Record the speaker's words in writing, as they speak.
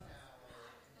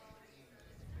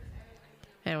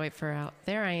Gotta wait for out.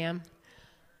 There I am.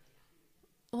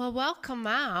 Well, welcome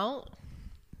out.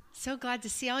 So glad to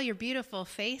see all your beautiful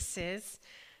faces.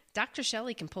 Dr.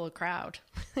 Shelley can pull a crowd.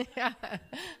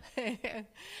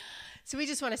 So we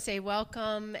just want to say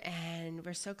welcome, and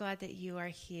we're so glad that you are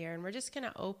here. And we're just going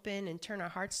to open and turn our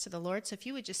hearts to the Lord. So if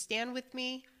you would just stand with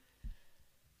me.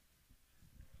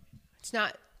 It's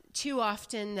not too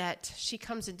often that she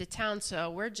comes into town, so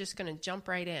we're just going to jump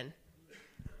right in.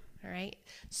 All right.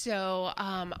 So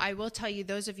I will tell you,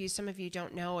 those of you, some of you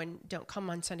don't know and don't come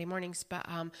on Sunday mornings, but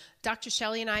Dr.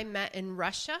 Shelley and I met in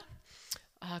Russia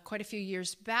quite a few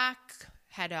years back,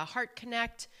 had a Heart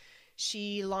Connect.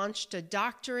 She launched a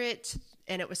doctorate,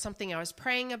 and it was something I was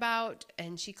praying about,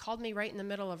 and she called me right in the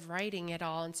middle of writing it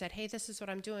all and said, hey, this is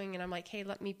what I'm doing, and I'm like, hey,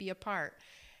 let me be a part.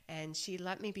 And she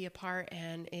let me be a part,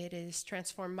 and it has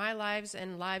transformed my lives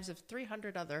and lives of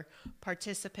 300 other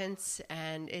participants,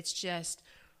 and it's just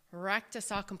wrecked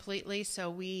us all completely. So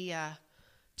we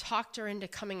talked her into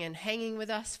coming and hanging with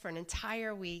us for an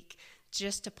entire week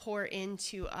just to pour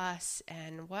into us,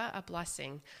 and what a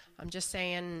blessing. I'm just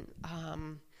saying,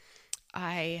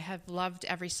 I have loved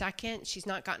every second. She's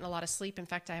not gotten a lot of sleep. In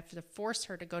fact, I have to force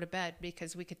her to go to bed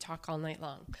because we could talk all night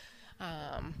long.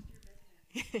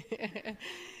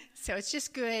 So it's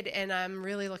just good, and I'm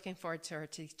really looking forward to her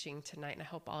teaching tonight, and I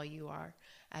hope all you are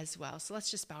as well. So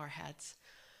let's just bow our heads.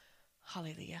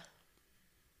 Hallelujah.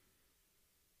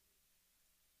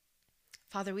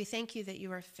 Father, we thank you that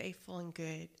you are faithful and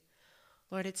good.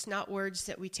 Lord, it's not words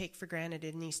that we take for granted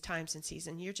in these times and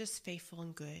seasons. You're just faithful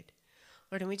and good.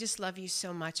 Lord, and we just love you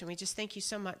so much, and we just thank you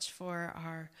so much for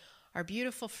our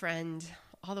beautiful friend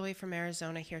all the way from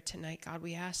Arizona here tonight. God,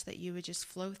 we ask that you would just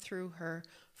flow through her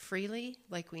freely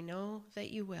like we know that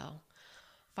you will.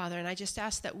 Father, and I just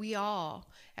ask that we all,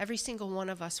 every single one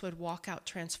of us, would walk out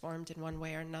transformed in one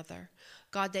way or another.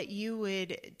 God, that you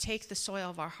would take the soil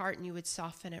of our heart and you would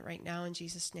soften it right now in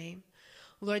Jesus' name.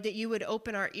 Lord, that you would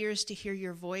open our ears to hear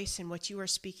your voice and what you are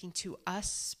speaking to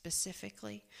us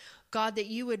specifically. God, that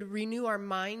you would renew our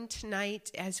mind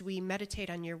tonight as we meditate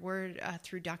on your word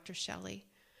through Dr. Shelley.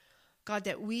 God,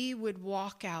 that we would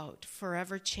walk out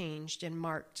forever changed and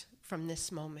marked from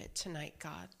this moment tonight,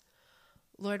 God.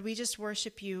 Lord, we just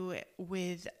worship you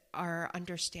with our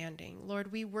understanding.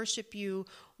 Lord, we worship you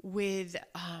with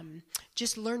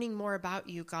just learning more about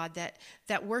you, God,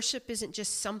 that worship isn't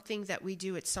just something that we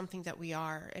do, it's something that we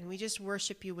are. And we just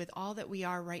worship you with all that we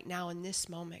are right now in this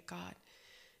moment, God,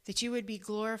 that you would be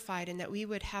glorified and that we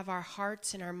would have our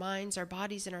hearts and our minds, our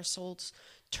bodies and our souls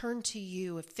turned to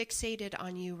you, fixated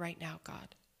on you right now,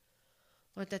 God.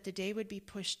 Lord, that the day would be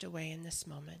pushed away in this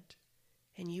moment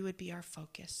and you would be our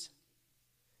focus.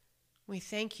 We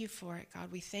thank you for it,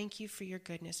 God. We thank you for your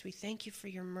goodness. We thank you for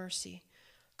your mercy.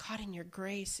 God, and your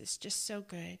grace is just so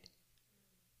good.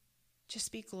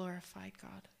 Just be glorified,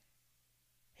 God.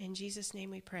 In Jesus'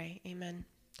 name we pray. Amen.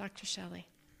 Dr. Shelley.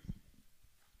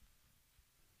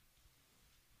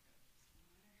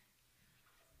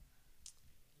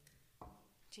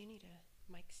 Do you need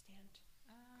a mic stand?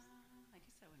 I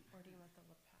guess I wouldn't. Or do you want the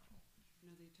lapel?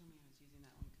 No, they told me I was using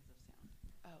that one because of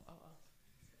sound. Oh.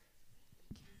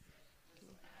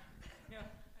 No,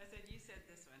 I said you said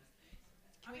this one.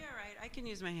 I'll be all right. I can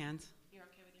use my hands. You're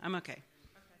okay with your I'm okay.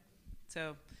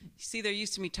 So, you see, they're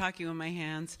used to me talking with my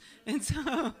hands, and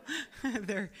so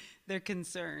they're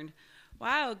concerned.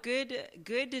 Wow, good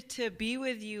to be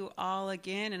with you all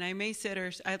again. And I may sit,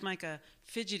 or I'm like a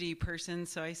fidgety person,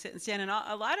 so I sit and stand. And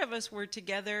a lot of us were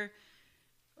together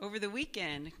over the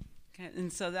weekend,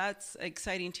 and so that's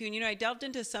exciting too. And I delved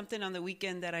into something on the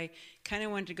weekend that I kind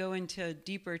of wanted to go into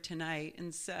deeper tonight,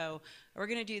 and so we're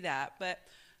going to do that. But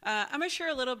I'm going to share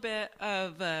a little bit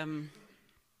of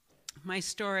my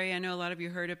story. I know a lot of you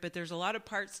heard it, but there's a lot of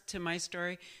parts to my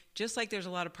story, just like there's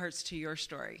a lot of parts to your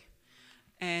story.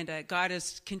 And God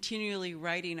is continually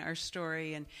writing our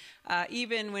story. And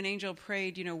even when Angel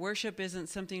prayed, worship isn't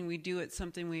something we do, it's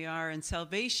something we are. And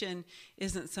salvation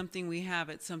isn't something we have,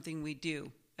 it's something we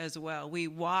do as well. We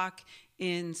walk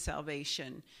in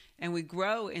salvation and we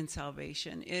grow in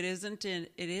salvation. It isn't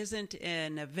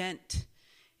an event.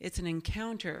 It's an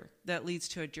encounter that leads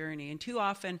to a journey. And too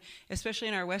often, especially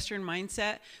in our Western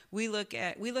mindset, we look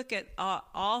at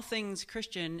all things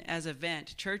Christian as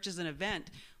event. Church is an event.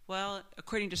 Well,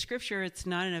 according to Scripture, it's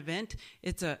not an event.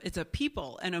 It's a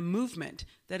people and a movement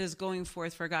that is going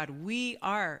forth for God. We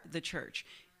are the church,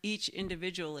 each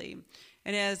individually.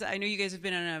 And as I know you guys have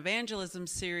been on an evangelism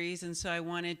series, and so I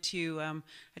wanted to,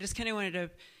 I just kind of wanted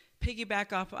to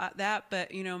piggyback off that,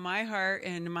 but my heart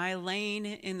and my lane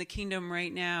in the kingdom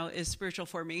right now is spiritual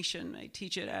formation. I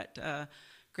teach it at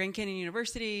Grand Canyon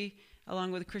University,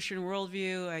 along with a Christian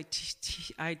worldview.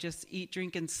 I just eat,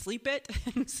 drink, and sleep it.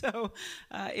 And so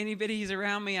anybody who's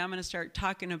around me, I'm going to start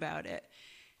talking about it.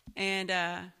 And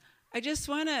I just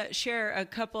want to share a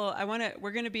couple.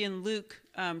 We're going to be in Luke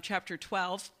chapter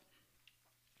 12.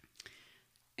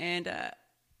 And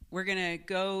we're going to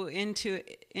go into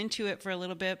it for a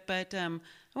little bit. But I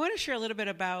want to share a little bit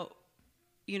about,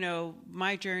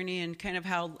 my journey and kind of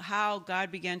how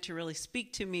God began to really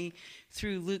speak to me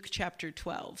through Luke chapter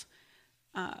 12.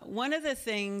 One of the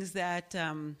things that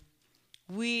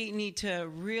we need to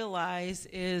realize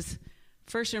is,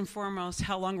 first and foremost,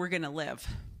 how long we're going to live.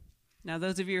 Now,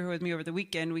 those of you who were with me over the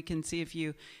weekend, we can see if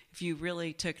you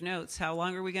really took notes. How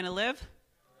long are we going to live?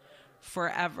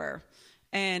 Forever.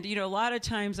 And, a lot of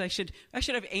times I should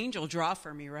have Angel draw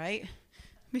for me, right?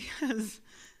 Because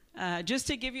just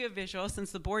to give you a visual,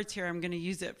 since the board's here, I'm going to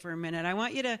use it for a minute. I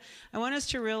want us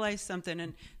to realize something.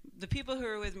 And the people who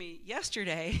were with me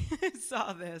yesterday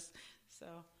saw this. So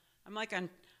I'm like on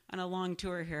a long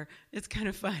tour here. It's kind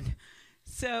of fun.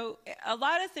 So a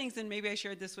lot of things, and maybe I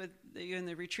shared this with you in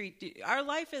the retreat, our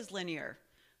life is linear.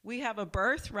 We have a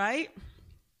birth, right?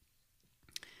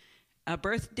 A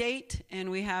birth date, and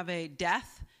we have a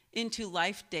death into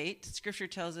life date. Scripture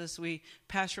tells us we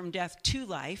pass from death to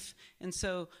life, and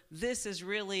so this is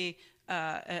really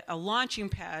a launching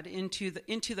pad into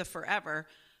the forever,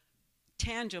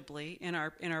 tangibly in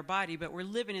our body, but we're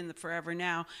living in the forever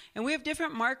now. And we have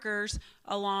different markers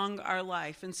along our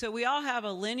life. And so we all have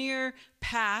a linear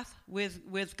path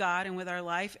with God and with our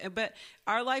life, but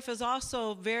our life is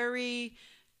also very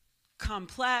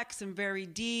complex and very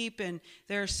deep, and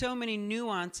there are so many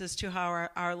nuances to how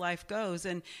our life goes.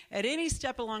 And at any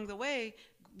step along the way,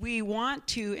 we want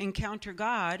to encounter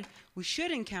God, we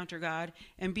should encounter God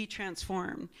and be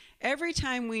transformed. Every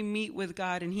time we meet with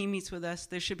God and he meets with us,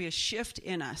 there should be a shift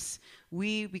in us.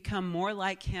 We become more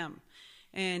like him.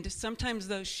 And sometimes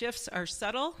those shifts are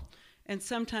subtle, and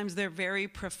sometimes they're very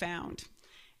profound.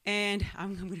 And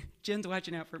Jen's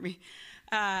watching out for me.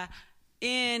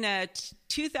 In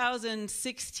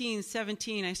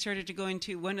 2016-17, I started to go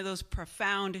into one of those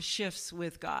profound shifts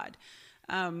with God.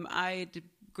 I'd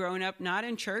grown up not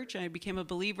in church. I became a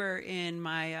believer in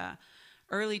my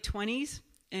early 20s,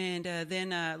 and then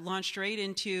launched right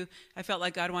into, I felt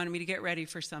like God wanted me to get ready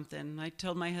for something. I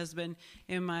told my husband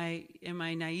in my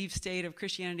naive state of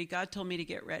Christianity, God told me to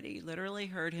get ready. Literally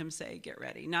heard him say, get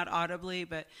ready. Not audibly,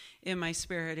 but in my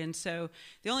spirit. And so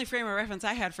the only frame of reference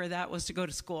I had for that was to go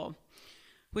to school,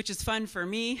 which is fun for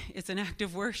me. It's an act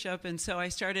of worship. And so I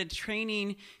started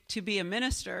training to be a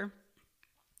minister,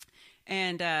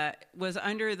 and was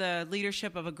under the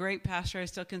leadership of a great pastor. I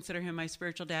still consider him my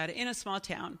spiritual dad, in a small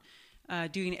town,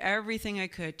 doing everything I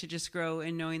could to just grow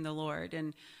in knowing the Lord.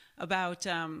 And about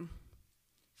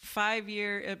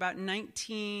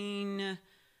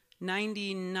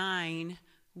 1999,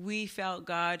 we felt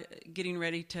God getting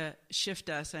ready to shift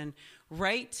us. And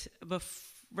right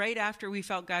after we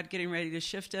felt God getting ready to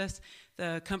shift us,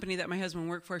 the company that my husband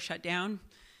worked for shut down.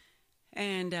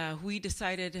 And we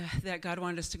decided that God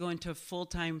wanted us to go into a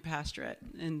full-time pastorate.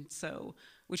 And so,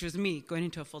 which was me going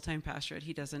into a full-time pastorate.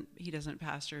 He doesn't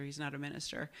pastor. He's not a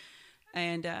minister.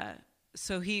 And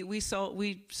so we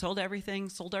sold everything,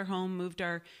 sold our home, moved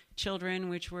our children,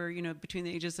 which were, between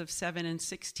the ages of 7 and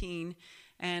 16,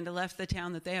 and left the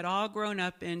town that they had all grown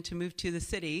up in to move to the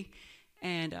city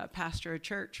and pastor a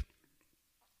church.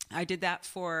 I did that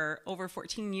for over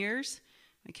 14 years.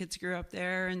 My kids grew up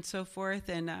there and so forth.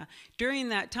 And during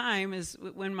that time is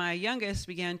when my youngest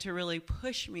began to really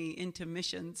push me into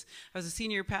missions. I was a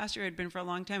senior pastor, had been for a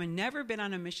long time, and never been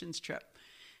on a missions trip.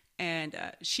 And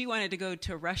she wanted to go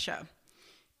to Russia.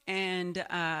 And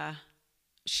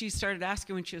she started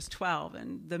asking when she was 12.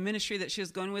 And the ministry that she was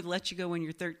going with lets you go when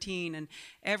you're 13. And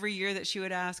every year that she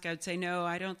would ask, I'd say, no,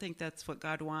 I don't think that's what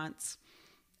God wants.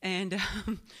 And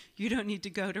you don't need to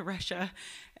go to Russia.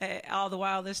 All the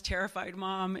while, this terrified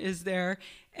mom is there.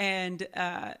 And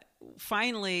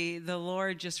finally, the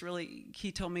Lord just really,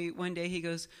 he told me one day, he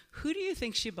goes, who do you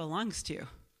think she belongs to?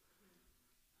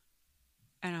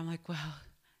 And I'm like, well,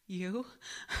 you?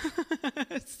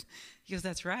 He goes,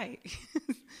 that's right.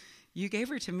 You gave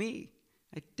her to me.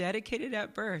 I dedicated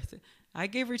at birth. I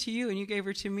gave her to you, and you gave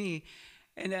her to me.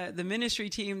 And the ministry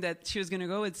team that she was going to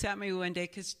go with sat me one day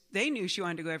because they knew she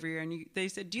wanted to go every year. And they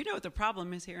said, do you know what the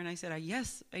problem is here? And I said,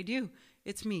 yes, I do.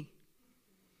 It's me.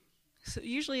 So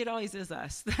usually it always is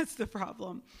us. That's the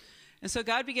problem. And so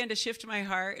God began to shift my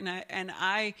heart. And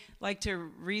I like to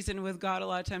reason with God a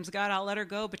lot of times. God, I'll let her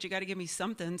go, but you got to give me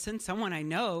something. Send someone I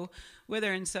know with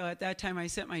her. And so at that time, I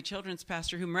sent my children's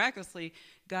pastor, who miraculously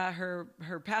got her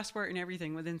passport and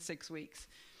everything within 6 weeks.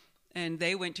 and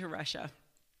they went to Russia.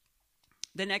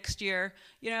 The next year,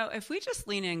 if we just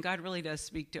lean in, God really does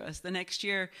speak to us. The next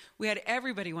year, we had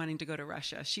everybody wanting to go to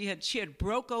Russia. She had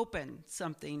broke open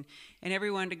something, and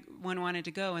everyone wanted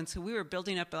to go. And so we were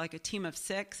building up like a team of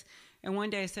 6. And one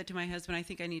day I said to my husband, I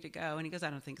think I need to go. And he goes, I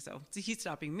don't think so. So he's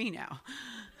stopping me now.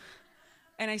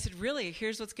 And I said, really,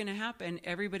 here's what's going to happen.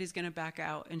 Everybody's going to back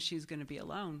out, and she's going to be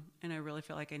alone. And I really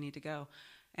feel like I need to go.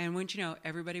 And wouldn't you know,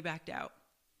 everybody backed out.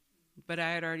 But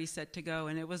I had already said to go,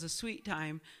 and it was a sweet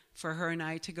time for her and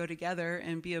I to go together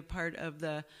and be a part of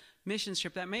the mission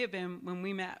trip. That may have been when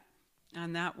we met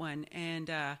on that one. And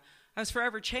I was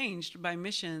forever changed by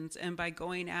missions and by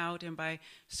going out and by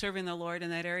serving the Lord in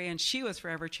that area. And she was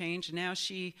forever changed. And now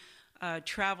she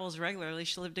travels regularly.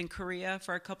 She lived in Korea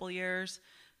for a couple years,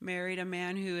 married a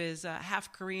man who is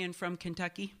half Korean from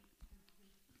Kentucky.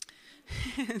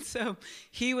 And so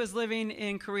he was living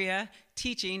in Korea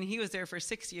teaching. He was there for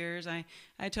 6 years. I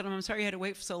told him, I'm sorry you had to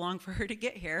wait for so long for her to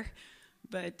get here.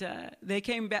 But they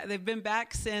came back. They've been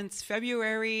back since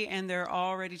February, and they're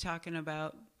already talking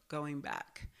about going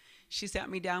back. She sat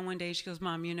me down one day. She goes,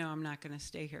 Mom, I'm not going to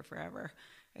stay here forever.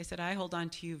 I said, I hold on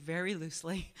to you very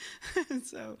loosely.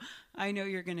 So I know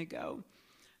you're going to go.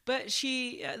 But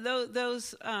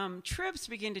those trips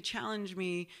begin to challenge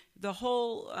me, the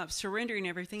whole surrendering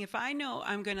everything. If I know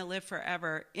I'm going to live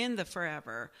forever in the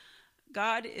forever,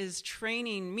 God is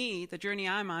training me, the journey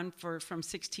I'm on from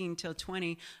 16 till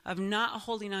 20, of not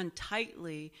holding on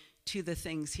tightly to the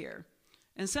things here.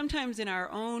 And sometimes in our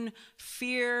own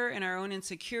fear and our own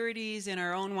insecurities and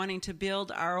our own wanting to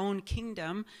build our own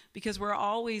kingdom, because we're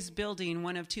always building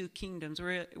one of 2 kingdoms.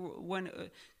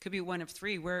 Could be one of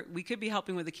 3. Where we could be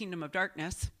helping with the kingdom of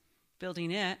darkness,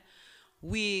 building it.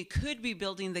 We could be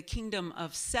building the kingdom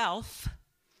of self,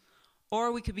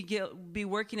 or we could be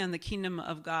working on the kingdom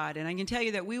of God. And I can tell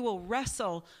you that we will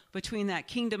wrestle between that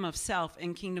kingdom of self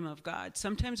and kingdom of God.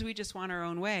 Sometimes we just want our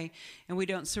own way, and we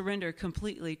don't surrender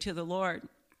completely to the Lord.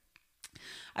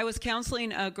 I was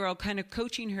counseling a girl, kind of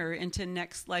coaching her into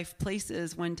next life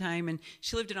places one time, and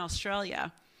she lived in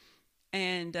Australia.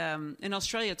 And in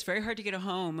Australia, it's very hard to get a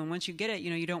home, and once you get it,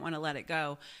 you don't want to let it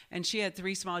go. And she had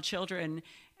 3 small children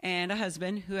and a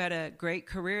husband who had a great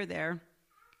career there.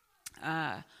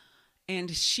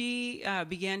 And she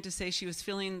began to say she was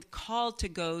feeling called to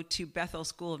go to Bethel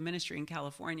School of Ministry in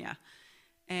California.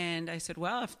 And I said,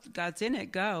 well, if God's in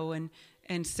it, go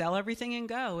and sell everything and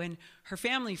go. And her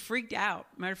family freaked out.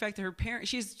 Matter of fact, her parents,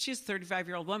 she's a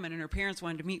 35-year-old woman, and her parents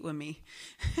wanted to meet with me.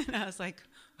 And I was like,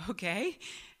 okay.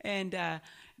 And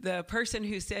the person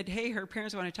who said, hey, her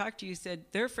parents want to talk to you, said,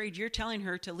 they're afraid you're telling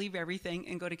her to leave everything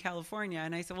and go to California.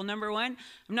 And I said, well, number 1,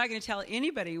 I'm not going to tell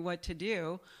anybody what to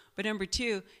do. But number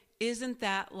 2, isn't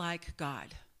that like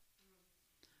God?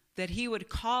 That he would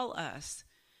call us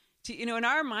to, in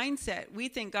our mindset, we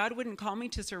think God wouldn't call me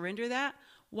to surrender that.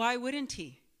 Why wouldn't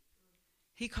he?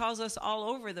 He calls us all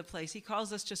over the place. He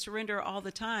calls us to surrender all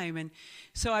the time. And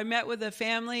so I met with the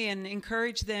family and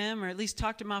encouraged them, or at least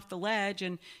talked them off the ledge.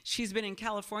 And she's been in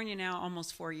California now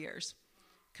almost 4 years.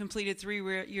 Completed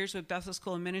 3 years with Bethel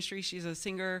School of Ministry. She's a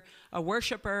singer, a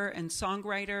worshiper, and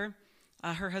songwriter.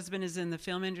 Her husband is in the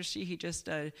film industry. He just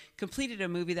completed a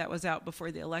movie that was out before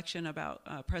the election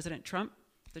about President Trump,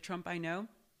 the Trump I know.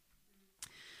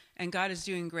 And God is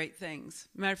doing great things.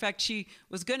 Matter of fact, she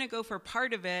was going to go for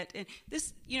part of it. And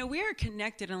this, we are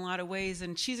connected in a lot of ways.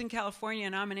 And she's in California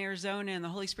and I'm in Arizona, and the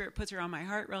Holy Spirit puts her on my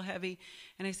heart real heavy.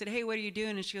 And I said, hey, what are you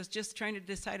doing? And she goes, just trying to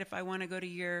decide if I want to go to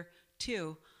year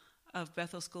 2 of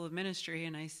Bethel School of Ministry.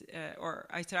 And I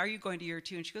said, are you going to year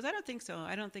 2? And she goes, I don't think so.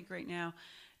 I don't think right now.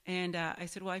 And I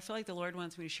said, well, I feel like the Lord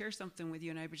wants me to share something with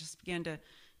you. And I just began to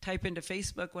type into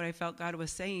Facebook what I felt God was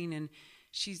saying. And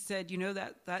she said,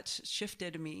 that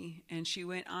shifted me. And she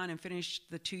went on and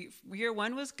finished the 2. Year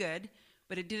 1 was good,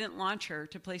 but it didn't launch her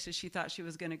to places she thought she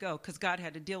was going to go because God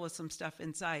had to deal with some stuff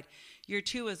inside. Year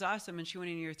 2 was awesome, and she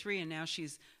went in year 3, and now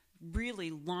she's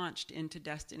really launched into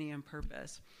destiny and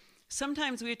purpose.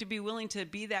 Sometimes we have to be willing to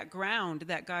be that ground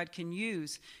that God can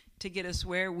use to get us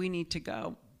where we need to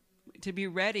go, to be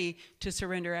ready to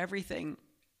surrender everything.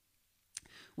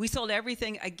 We sold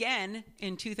everything again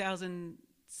in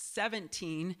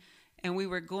 2017, and we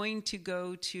were going to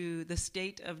go to the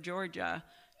state of Georgia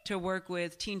to work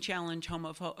with Teen Challenge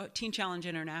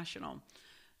International.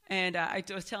 And I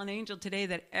was telling Angel today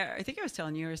that, I think I was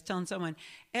telling you, I was telling someone,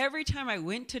 every time I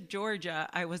went to Georgia,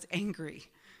 I was angry.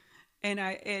 And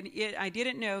I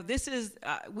didn't know, this is,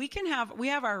 we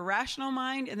have our rational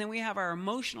mind, and then we have our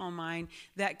emotional mind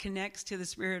that connects to the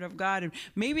Spirit of God. And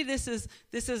maybe this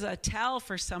is a tell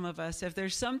for some of us. If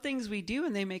there's some things we do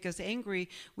and they make us angry,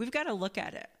 we've got to look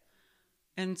at it.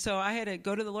 And so I had to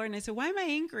go to the Lord and I said, why am I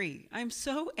angry? I'm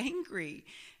so angry.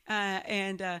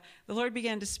 And the Lord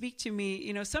began to speak to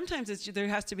me. Sometimes there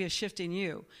has to be a shift in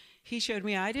you. He showed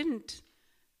me,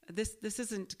 this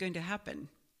isn't going to happen.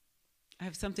 I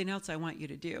have something else I want you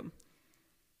to do.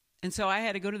 And so I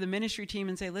had to go to the ministry team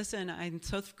and say, listen, I'm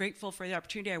so grateful for the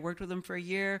opportunity. I worked with them for a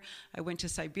year. I went to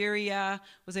Siberia,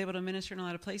 was able to minister in a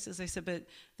lot of places. I said, but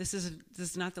this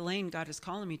is not the lane God is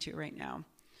calling me to right now.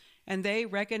 And they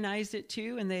recognized it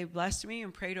too, and they blessed me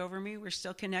and prayed over me. We're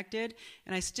still connected.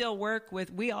 And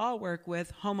we all work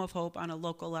with Home of Hope on a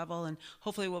local level, and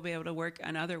hopefully we'll be able to work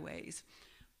in other ways.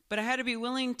 But I had to be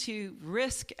willing to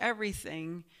risk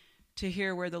everything to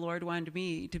hear where the Lord wanted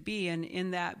me to be. And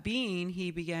in that being, he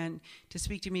began to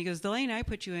speak to me. He goes, the lane I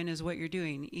put you in is what you're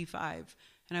doing, E5.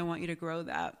 And I want you to grow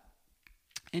that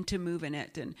and to move in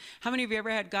it. And how many of you ever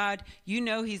had God,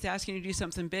 he's asking you to do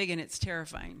something big and it's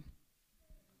terrifying?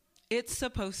 It's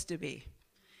supposed to be.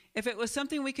 If it was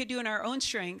something we could do in our own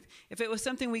strength, if it was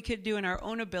something we could do in our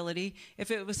own ability,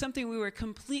 if it was something we were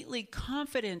completely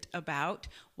confident about,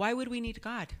 why would we need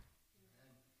God?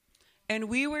 And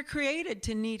we were created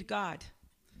to need God.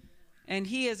 And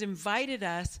he has invited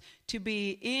us to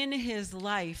be in his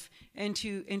life and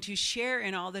to share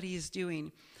in all that he is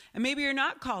doing. And maybe you're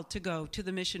not called to go to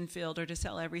the mission field or to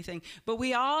sell everything, but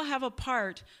we all have a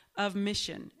part of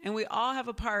mission, and we all have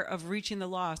a part of reaching the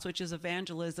lost, which is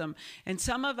evangelism. And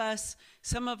some of us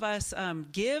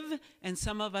give, and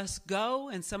some of us go,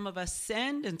 and some of us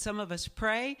send, and some of us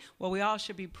pray. Well, we all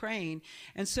should be praying.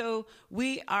 And so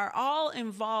we are all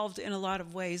involved in a lot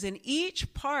of ways, and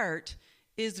each part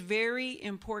is very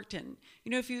important.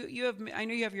 If I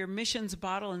know you have your missions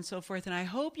bottle and so forth, and I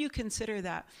hope you consider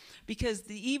that, because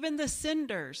even the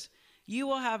senders, you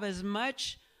will have as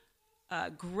much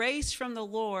grace from the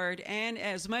Lord and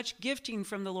as much gifting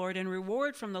from the Lord and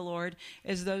reward from the Lord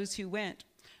as those who went.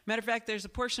 Matter of fact, there's a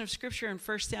portion of scripture in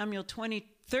 1 Samuel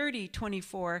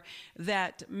 24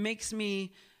 that makes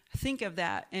me think of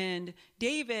that. And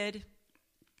David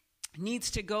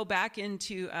needs to go back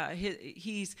into,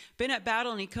 he's been at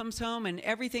battle and he comes home and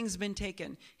everything's been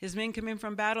taken. His men come in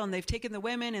from battle and they've taken the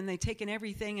women and they've taken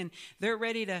everything and they're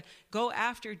ready to go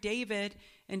after David.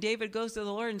 And David goes to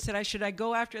the Lord and said, should I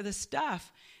go after the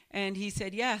stuff? And he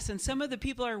said, yes. And some of the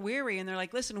people are weary and they're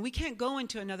like, listen, we can't go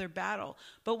into another battle,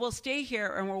 but we'll stay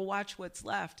here and we'll watch what's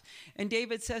left. And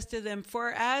David says to them,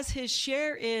 for as his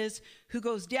share is who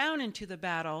goes down into the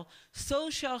battle, so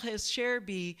shall his share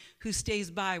be who stays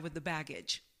by with the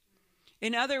baggage.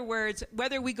 In other words,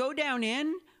 whether we go down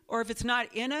in or if it's not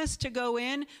in us to go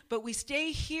in, but we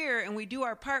stay here and we do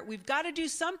our part, we've got to do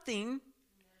something,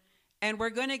 and we're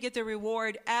going to get the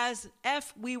reward as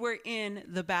if we were in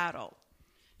the battle.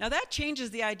 Now that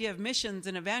changes the idea of missions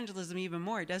and evangelism even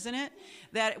more, doesn't it?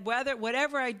 That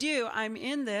whatever I do, I'm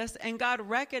in this, and God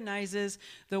recognizes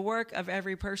the work of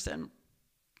every person.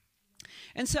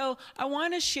 And so I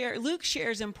want to share, Luke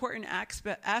shares important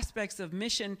aspects of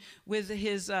mission with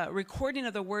his recording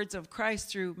of the words of Christ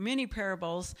through many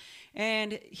parables.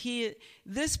 And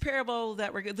this parable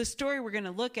the story we're going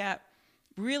to look at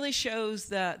really shows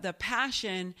the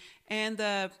passion and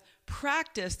the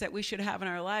practice that we should have in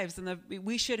our lives, and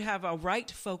we should have a right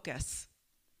focus.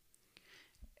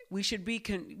 We should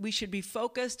be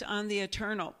focused on the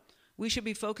eternal. We should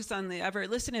be focused on the ever.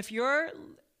 Listen, if your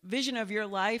vision of your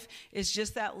life is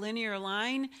just that linear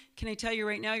line, can I tell you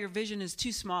right now, your vision is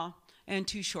too small and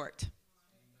too short.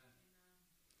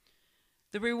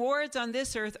 The rewards on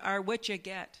this earth are what you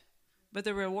get, but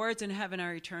the rewards in heaven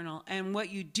are eternal. And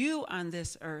what you do on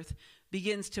this earth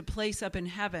begins to place up in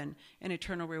heaven an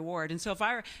eternal reward. And so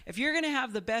if you're going to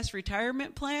have the best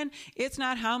retirement plan, it's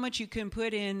not how much you can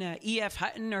put in E.F.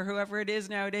 Hutton or whoever it is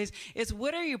nowadays. It's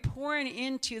what are you pouring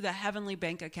into the heavenly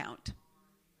bank account?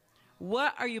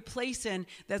 What are you placing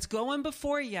that's going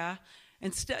before you?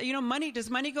 And money, does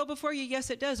money go before you? Yes,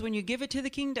 it does. When you give it to the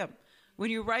kingdom,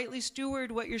 when you rightly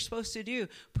steward what you're supposed to do.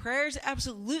 Prayers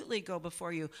absolutely go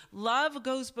before you. Love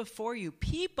goes before you.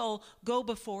 People go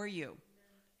before you,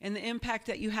 and the impact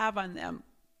that you have on them.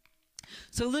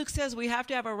 So Luke says we have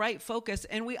to have a right focus,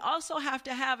 and we also have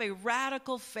to have a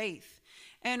radical faith.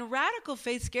 And radical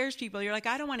faith scares people. You're like,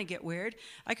 I don't want to get weird.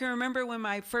 I can remember when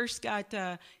I first got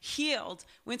healed,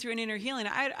 went through an inner healing.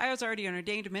 I was already an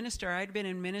ordained minister. I'd been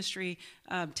in ministry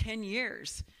 10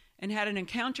 years and had an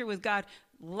encounter with God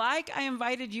like I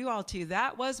invited you all to.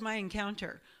 That was my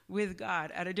encounter with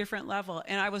God at a different level.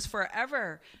 And I was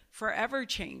forever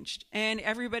changed. And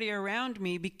everybody around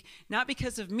me, not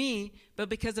because of me, but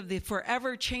because of the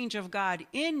forever change of God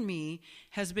in me,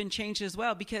 has been changed as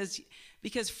well. Because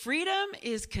freedom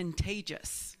is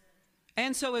contagious.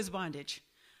 And so is bondage.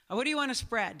 What do you want to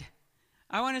spread?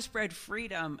 I want to spread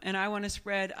freedom, and I want to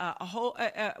spread a whole,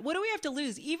 what do we have to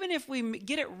lose? Even if we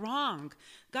get it wrong,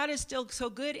 God is still so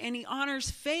good, and he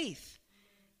honors faith.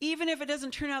 Even if it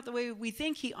doesn't turn out the way we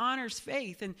think, he honors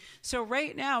faith. And so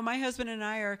right now, my husband and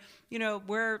I are,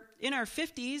 we're in our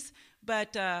 50s,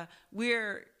 but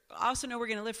we're also know we're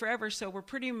going to live forever, so we're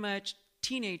pretty much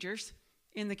teenagers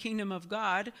in the kingdom of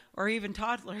God, or even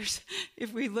toddlers,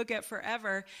 if we look at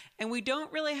forever. And we don't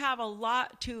really have a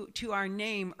lot to our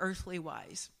name earthly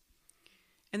wise.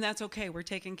 And that's okay. We're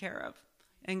taken care of.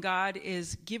 And God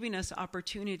is giving us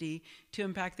opportunity to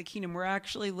impact the kingdom. We're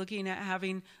actually looking at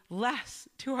having less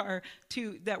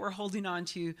that we're holding on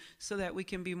to, so that we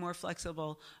can be more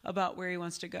flexible about where he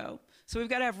wants to go. So we've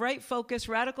got to have right focus,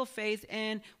 radical faith,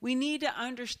 and we need to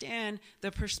understand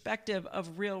the perspective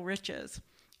of real riches.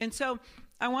 And so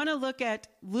I want to look at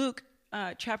Luke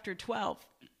chapter 12.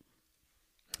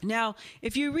 Now,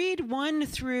 if you read 1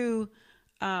 through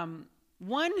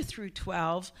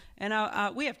 12,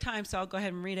 and we have time, so I'll go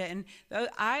ahead and read it. And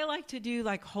I like to do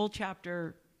like whole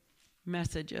chapter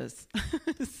messages.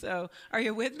 So are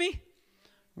you with me?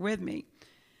 With me.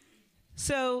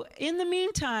 So in the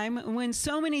meantime, when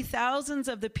so many thousands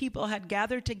of the people had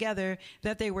gathered together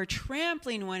that they were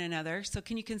trampling one another, so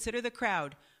can you consider the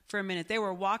crowd for a minute? They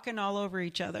were walking all over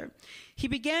each other. He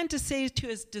began to say to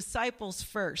his disciples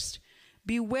first,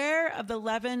 "Beware of the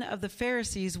leaven of the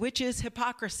Pharisees, which is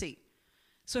hypocrisy."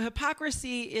 So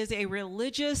hypocrisy is a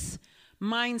religious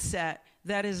mindset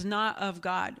that is not of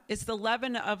God. It's the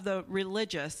leaven of the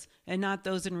religious and not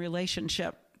those in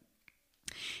relationship.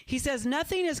 He says,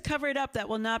 "Nothing is covered up that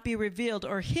will not be revealed,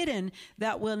 or hidden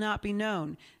that will not be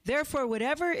known. Therefore,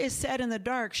 whatever is said in the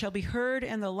dark shall be heard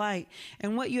in the light,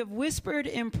 and what you have whispered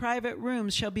in private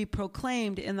rooms shall be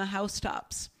proclaimed in the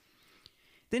housetops."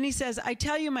 Then he says, "I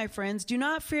tell you, my friends, do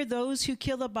not fear those who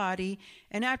kill the body,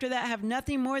 and after that have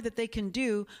nothing more that they can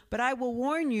do, but I will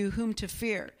warn you whom to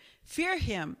fear. Fear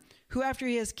him who, after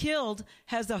he is killed,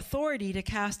 has authority to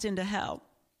cast into hell."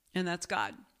 And that's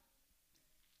God.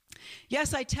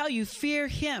 "Yes, I tell you, fear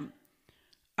him.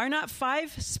 Are not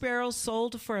 5 sparrows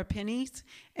sold for a penny,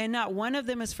 and not one of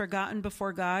them is forgotten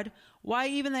before God? Why,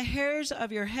 even the hairs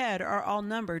of your head are all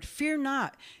numbered. Fear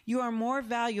not, you are more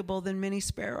valuable than many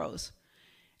sparrows.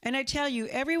 And I tell you,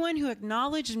 everyone who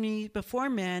acknowledges me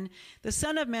before men, the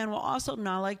Son of Man will also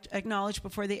acknowledge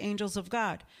before the angels of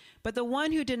God. But the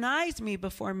one who denies me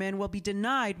before men will be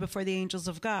denied before the angels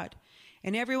of God.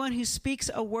 And everyone who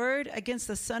speaks a word against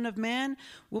the Son of Man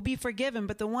will be forgiven,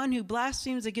 but the one who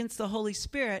blasphemes against the Holy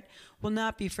Spirit will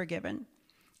not be forgiven.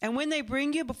 And when they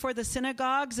bring you before the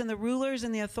synagogues and the rulers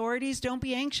and the authorities, don't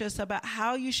be anxious about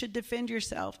how you should defend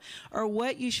yourself or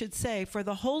what you should say, for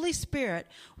the Holy Spirit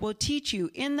will teach you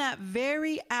in that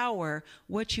very hour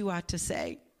what you ought to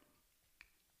say."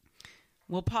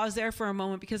 We'll pause there for a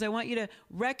moment, because I want you to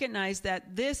recognize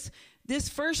that this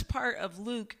first part of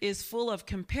Luke is full of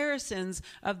comparisons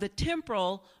of the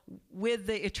temporal with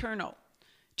the eternal.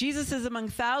 Jesus is among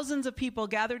thousands of people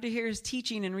gathered to hear his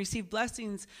teaching and receive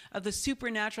blessings of the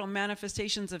supernatural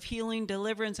manifestations of healing,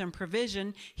 deliverance, and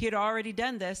provision. He had already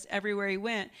done this everywhere he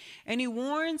went. And he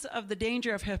warns of the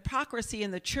danger of hypocrisy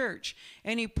in the church.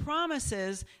 And he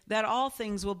promises that all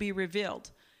things will be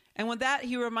revealed. And with that,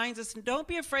 he reminds us, don't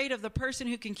be afraid of the person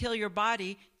who can kill your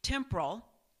body, temporal,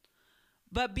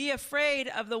 but be afraid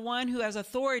of the one who has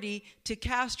authority to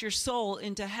cast your soul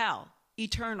into hell,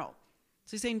 eternal.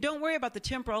 So he's saying, don't worry about the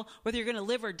temporal, whether you're going to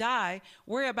live or die.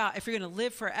 Worry about if you're going to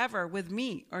live forever with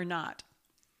me or not.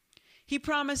 He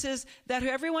promises that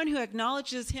everyone who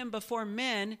acknowledges him before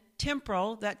men,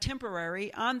 temporal, that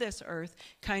temporary, on this earth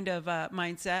kind of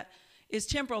mindset, is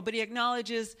temporal, but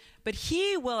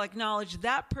he will acknowledge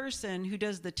that person who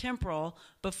does the temporal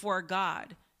before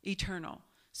God, eternal.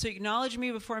 So acknowledge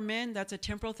me before men, that's a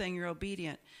temporal thing, you're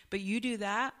obedient. But you do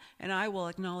that, and I will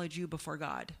acknowledge you before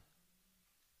God.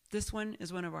 This one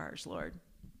is one of ours, Lord.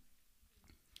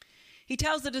 He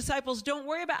tells the disciples, don't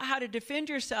worry about how to defend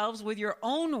yourselves with your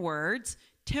own words,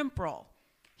 temporal.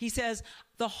 He says,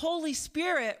 the Holy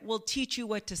Spirit will teach you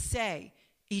what to say,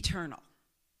 eternal.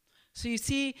 So you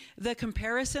see the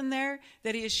comparison there,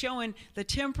 that he is showing the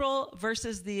temporal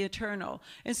versus the eternal.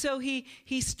 And so he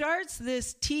starts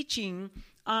this teaching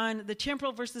on the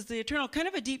temporal versus the eternal, kind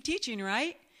of a deep teaching,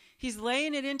 right? He's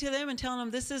laying it into them and telling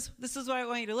them, this is what I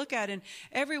want you to look at. And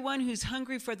everyone who's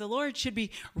hungry for the Lord should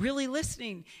be really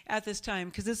listening at this time,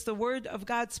 because it's the word of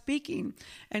God speaking.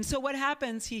 And so what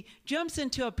happens, he jumps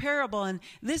into a parable, and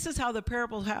this is how the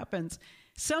parable happens.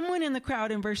 Someone in the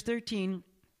crowd, in verse 13,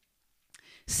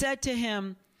 said to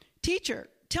him, "Teacher,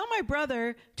 tell my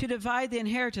brother to divide the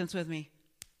inheritance with me."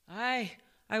 I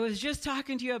I was just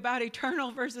talking to you about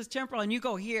eternal versus temporal, and you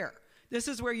go here. This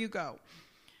is where you go.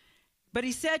 But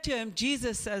he said to him,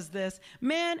 Jesus says this,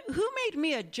 man, who made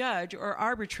me a judge or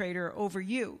arbitrator over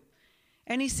you?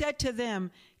 And he said to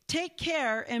them, take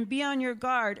care and be on your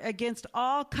guard against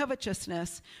all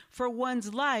covetousness, for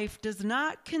one's life does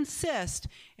not consist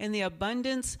in the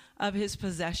abundance of his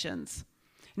possessions.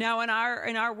 Now, in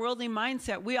our worldly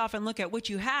mindset, we often look at what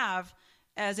you have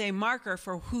as a marker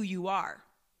for who you are.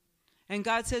 And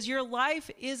God says your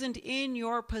life isn't in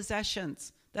your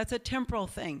possessions. That's a temporal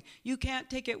thing. You can't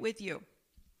take it with you.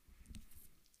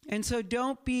 And so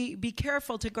don't be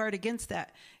careful to guard against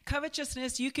that.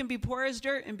 Covetousness, you can be poor as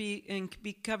dirt and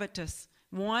be covetous,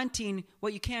 wanting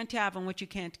what you can't have and what you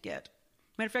can't get.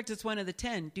 Matter of fact, it's one of the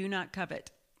 10, do not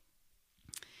covet.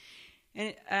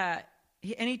 And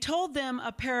he told them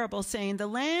a parable saying, the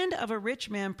land of a rich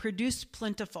man produced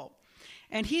plentiful.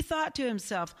 And he thought to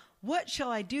himself, what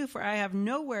shall I do? For I have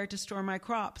nowhere to store my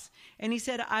crops. And he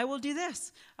said, I will do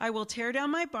this. I will tear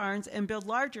down my barns and build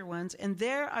larger ones, and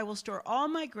there I will store all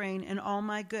my grain and all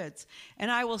my goods. And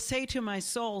I will say to my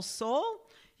soul, soul,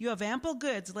 you have ample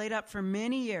goods laid up for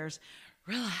many years.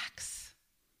 Relax,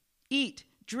 eat,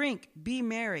 drink, be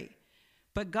merry.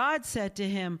 But God said to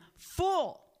him,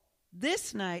 fool,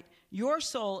 this night your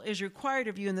soul is required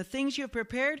of you, and the things you have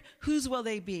prepared, whose will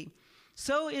they be?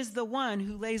 So is the one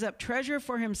who lays up treasure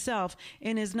for himself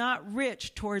and is not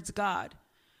rich towards God.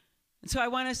 And so I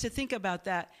want us to think about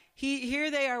that. Here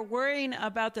they are worrying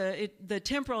about the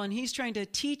temporal, and he's trying to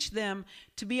teach them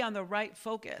to be on the right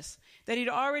focus that he'd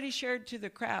already shared to the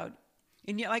crowd.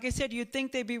 And yet, like I said, you'd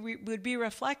think they would be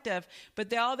reflective,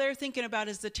 but all they're thinking about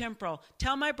is the temporal.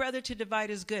 Tell my brother to divide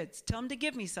his goods. Tell him to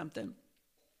give me something.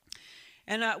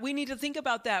 And we need to think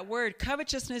about that word.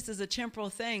 Covetousness is a temporal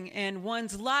thing, and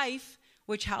one's life,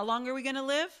 which how long are we going to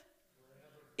live?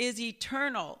 Forever. Is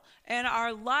eternal. And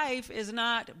our life is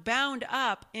not bound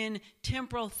up in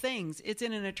temporal things. It's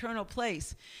in an eternal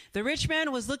place. The rich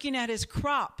man was looking at his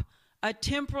crop, a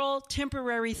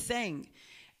temporary thing,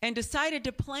 and decided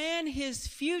to plan his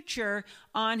future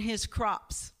on his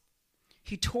crops.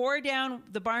 He tore down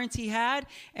the barns he had,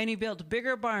 and he built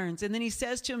bigger barns. And then he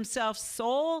says to himself,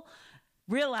 soul,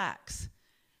 relax.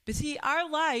 But see, our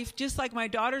life, just like my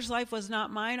daughter's life was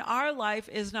not mine, our life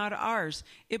is not ours.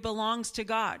 It belongs to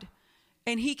God.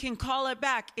 And he can call it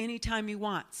back anytime he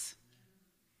wants.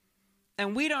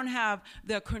 And we don't have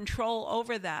the control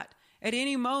over that. At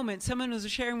any moment, someone was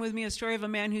sharing with me a story of a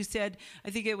man who said,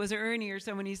 I think it was Ernie or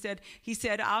someone, he said,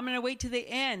 I'm going to wait to the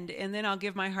end and then I'll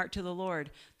give my heart to the Lord.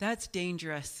 That's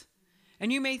dangerous.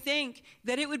 And you may think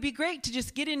that it would be great to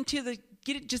just get into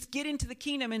the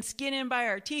kingdom and skin in by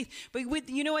our teeth. But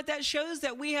you know what that shows?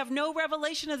 That we have no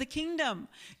revelation of the kingdom.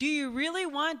 Do you really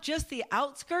want just the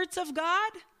outskirts of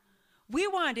God? We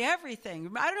want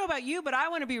everything. I don't know about you, but I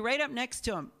want to be right up next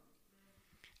to him.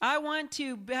 I want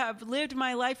to have lived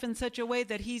my life in such a way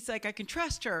that he's like, I can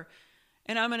trust her,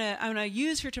 and I'm gonna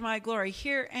use her to my glory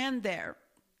here and there.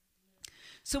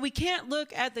 So we can't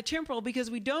look at the temporal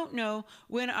because we don't know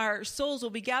when our souls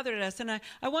will be gathered at us. And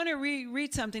I want to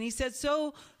read something. He said,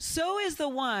 so is the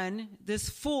one, this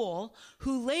fool,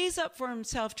 who lays up for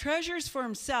himself, treasures for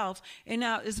himself, and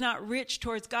now is not rich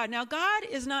towards God. Now, God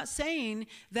is not saying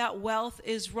that wealth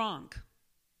is wrong.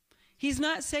 He's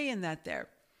not saying that there.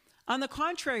 On the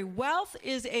contrary, wealth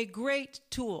is a great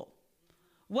tool.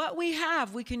 What we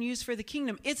have, we can use for the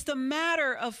kingdom. It's the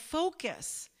matter of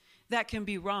focus that can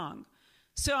be wrong.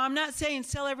 So I'm not saying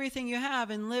sell everything you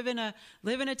have and live in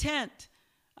a tent.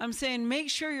 I'm saying make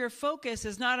sure your focus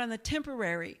is not on the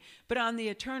temporary, but on the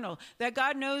eternal. That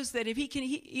God knows that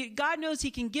God knows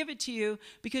he can give it to you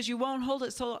because you won't hold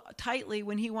it so tightly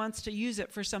when he wants to use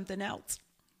it for something else.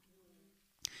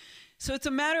 So it's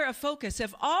a matter of focus.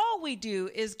 If all we do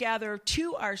is gather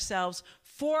to ourselves,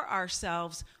 for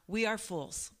ourselves, we are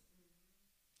fools.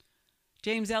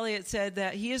 James Elliott said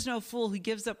that he is no fool who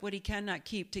gives up what he cannot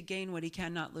keep to gain what he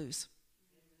cannot lose.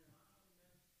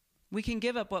 We can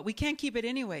give up we can't keep it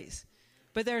anyways.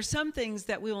 But there are some things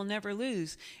that we will never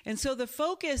lose. And so the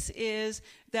focus is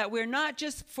that we're not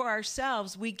just for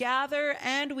ourselves. We gather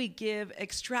and we give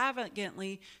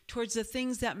extravagantly towards the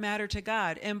things that matter to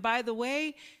God. And by the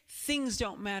way, things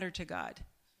don't matter to God.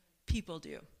 People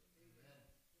do.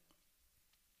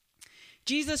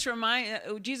 Jesus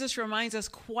reminds us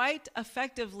quite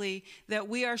effectively that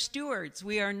we are stewards.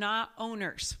 We are not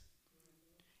owners.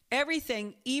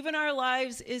 Everything, even our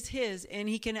lives, is his, and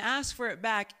he can ask for it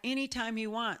back anytime he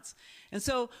wants. And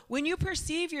so when you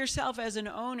perceive yourself as an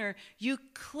owner, you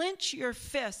clench your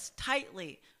fists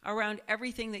tightly around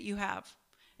everything that you have.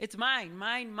 It's mine,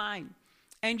 mine, mine.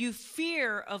 And you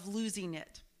fear of losing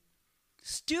it.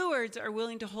 Stewards are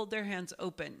willing to hold their hands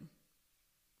open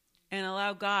and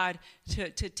allow God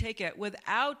to take it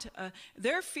without,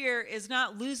 their fear is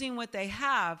not losing what they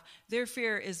have. Their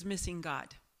fear is missing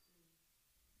God.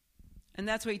 And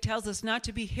that's why he tells us not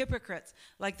to be hypocrites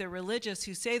like the religious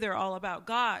who say they're all about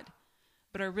God,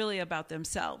 but are really about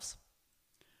themselves.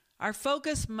 Our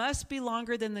focus must be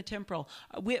longer than the temporal.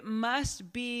 It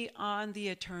must be on the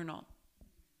eternal.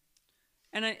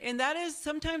 And that is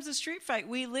sometimes a street fight.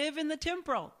 We live in the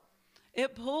temporal.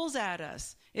 It pulls at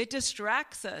us. It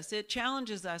distracts us. It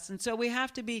challenges us. And so we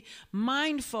have to be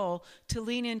mindful to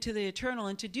lean into the eternal.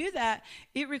 And to do that,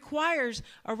 it requires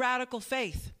a radical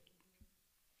faith.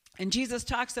 And Jesus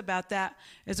talks about that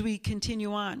as we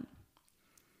continue on.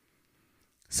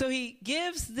 So he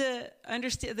gives the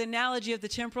analogy of the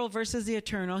temporal versus the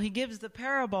eternal. He gives the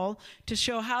parable to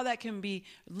show how that can be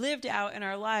lived out in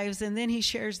our lives. And then he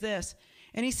shares this.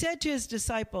 And he said to his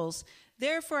disciples,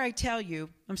 therefore I tell you,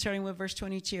 I'm starting with verse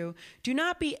 22, do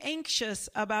not be anxious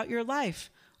about your life,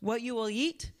 what you will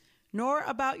eat, nor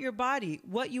about your body,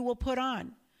 what you will put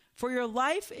on. For your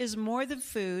life is more than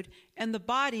food, and the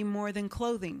body more than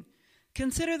clothing.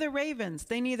 Consider the ravens.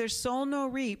 They neither sow nor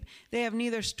reap. They have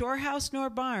neither storehouse nor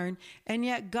barn, and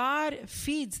yet God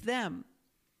feeds them.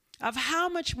 Of how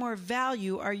much more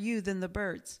value are you than the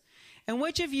birds? And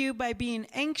which of you, by being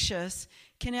anxious,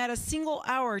 can add a single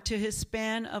hour to his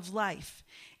span of life?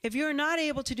 If you are not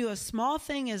able to do a small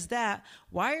thing as that,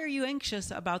 why are you anxious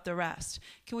about the rest?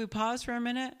 Can we pause for a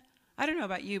minute? I don't know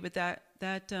about you, but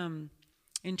that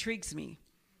intrigues me.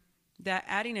 That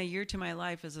adding a year to my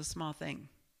life is a small thing.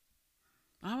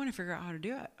 I want to figure out how to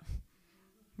do it,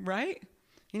 right?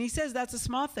 And he says that's a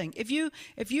small thing. If you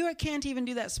can't even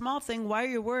do that small thing, why are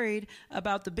you worried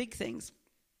about the big things?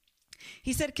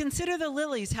 He said, consider the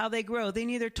lilies, how they grow. They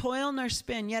neither toil nor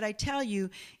spin. Yet I tell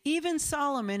you, even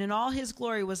Solomon in all his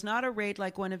glory was not arrayed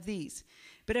like one of these.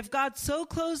 But if God so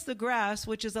clothes the grass,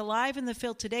 which is alive in the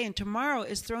field today and tomorrow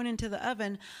is thrown into the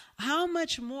oven, how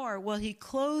much more will he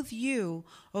clothe you,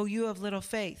 O you of little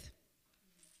faith?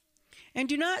 And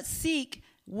do not seek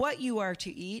what you are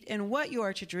to eat and what you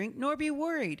are to drink, nor be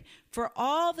worried. For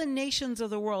all the nations of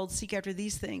the world seek after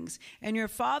these things, and your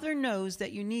Father knows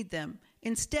that you need them.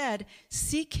 Instead,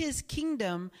 seek his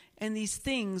kingdom, and these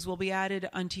things will be added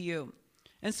unto you.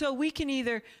 And so we can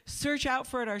either search out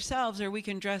for it ourselves, or we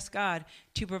can trust God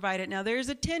to provide it. Now, there's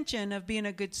a tension of being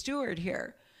a good steward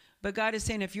here. But God is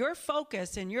saying, if your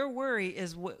focus and your worry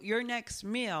is your next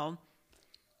meal,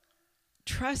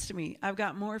 trust me, I've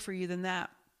got more for you than that.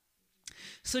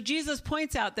 So Jesus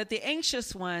points out that the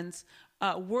anxious ones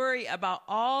worry about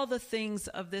all the things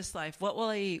of this life. What will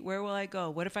I eat? Where will I go?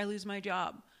 What if I lose my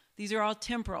job? These are all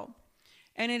temporal.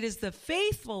 And it is the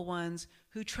faithful ones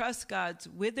who trust God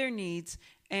with their needs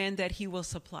and that he will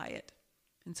supply it.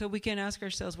 And so we can ask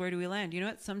ourselves, where do we land? You know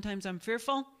what? Sometimes I'm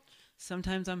fearful.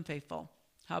 Sometimes I'm faithful.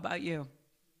 How about you?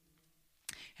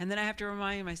 And then I have to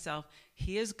remind myself,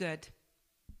 he is good.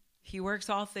 He works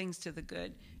all things to the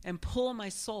good, and pull my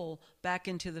soul back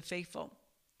into the faithful.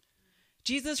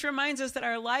 Jesus reminds us that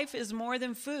our life is more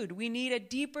than food. We need a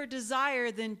deeper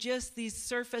desire than just these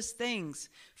surface things,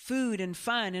 food and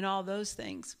fun and all those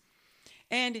things.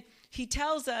 And he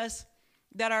tells us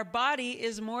that our body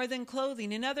is more than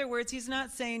clothing. In other words, he's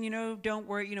not saying, don't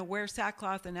worry, wear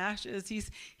sackcloth and ashes.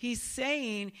 He's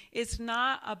saying it's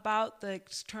not about the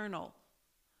external.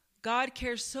 God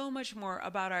cares so much more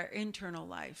about our internal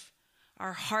life,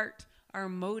 our heart, our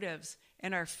motives,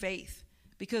 and our faith,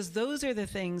 because those are the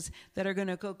things that are going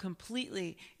to go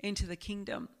completely into the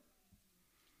kingdom.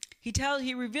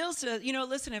 He reveals to us,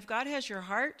 listen, if God has your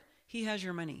heart, he has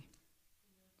your money.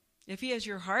 If he has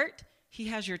your heart, he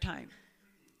has your time.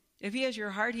 If he has your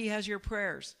heart, he has your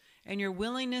prayers and your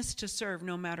willingness to serve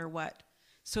no matter what.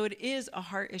 So it is a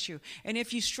heart issue. And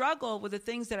if you struggle with the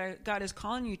things that God is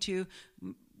calling you to,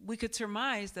 we could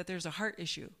surmise that there's a heart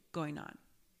issue going on.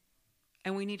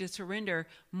 And we need to surrender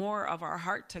more of our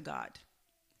heart to God.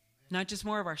 Not just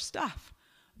more of our stuff,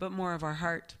 but more of our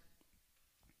heart.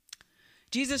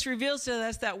 Jesus reveals to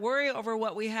us that worry over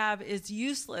what we have is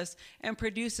useless and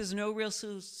produces no real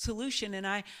solution.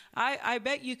 And I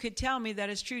bet you could tell me that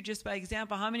is true just by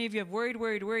example. How many of you have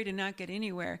worried and not get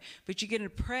anywhere? But you get to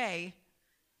pray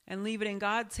and leave it in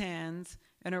God's hands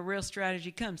and a real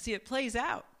strategy comes. See, it plays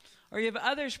out. Or you have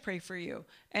others pray for you,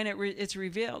 and it's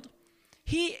revealed.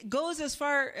 He goes as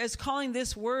far as calling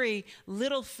this worry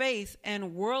little faith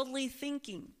and worldly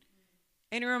thinking.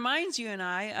 And it reminds you and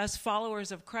I, us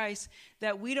followers of Christ,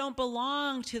 that we don't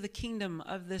belong to the kingdom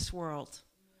of this world.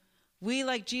 We,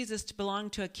 like Jesus, belong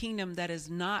to a kingdom that is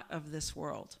not of this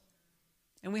world.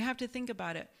 And we have to think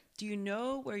about it. Do you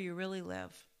know where you really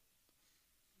live?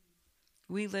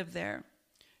 We live there.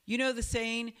 You know the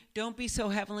saying, don't be so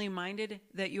heavenly minded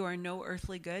that you are no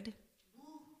earthly good?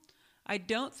 I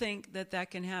don't think that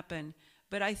that can happen,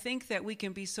 but I think that we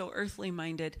can be so earthly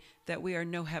minded that we are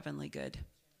no heavenly good.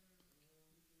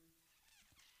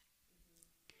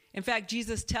 In fact,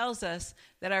 Jesus tells us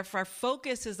that if our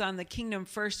focus is on the kingdom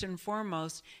first and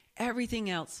foremost, everything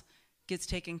else gets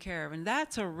taken care of. And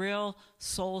that's a real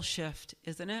soul shift,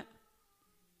 isn't it?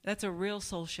 That's a real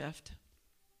soul shift.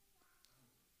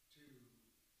 To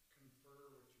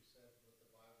confer what you said, what the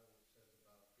Bible says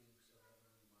about being so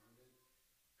heavenly minded,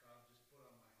 God just put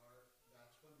on my heart,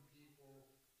 that's when people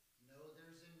know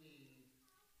there's a need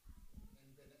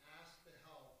and been asked to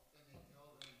help, and they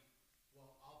tell them,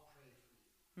 well, I'll pray for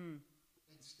you.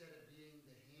 Instead of being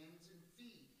the hands and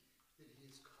feet that he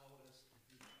has called us to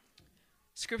be.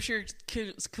 Scripture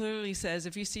clearly says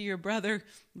if you see your brother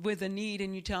with a need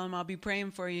and you tell him, I'll be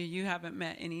praying for you, you haven't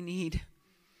met any need.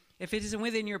 If it isn't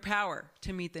within your power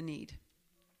to meet the need.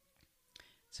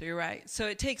 So you're right. So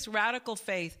it takes radical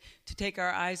faith to take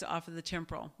our eyes off of the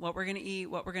temporal. What we're going to eat,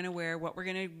 what we're going to wear, where we're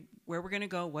going to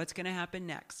go, what's going to happen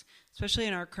next. Especially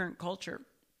in our current culture.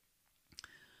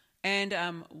 And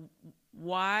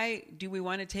why do we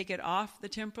want to take it off the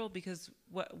temporal? Because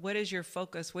what is your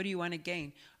focus? What do you want to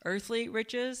gain? Earthly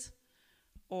riches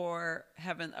or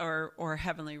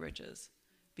heavenly riches?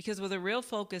 Because with a real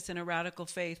focus and a radical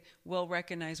faith, we'll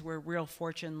recognize where real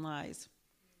fortune lies.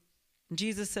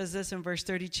 Jesus says this in verse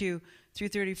 32 through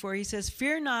 34. He says,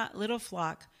 fear not, little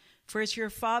flock, for it's your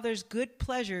Father's good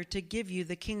pleasure to give you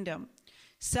the kingdom.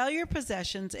 Sell your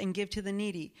possessions and give to the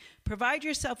needy. Provide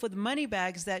yourself with money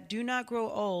bags that do not grow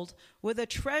old, with a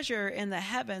treasure in the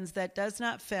heavens that does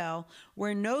not fail,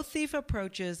 where no thief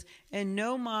approaches and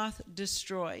no moth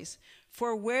destroys.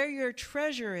 For where your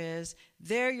treasure is,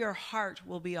 there your heart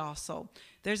will be also.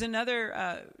 There's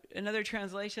another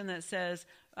translation that says,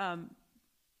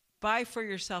 buy for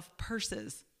yourself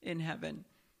purses in heaven.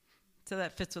 So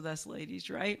that fits with us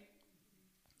ladies, right?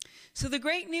 So the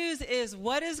great news is,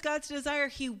 what is God's desire?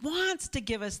 He wants to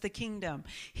give us the kingdom.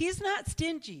 He's not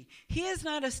stingy. He is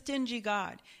not a stingy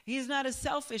God. He is not a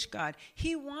selfish God.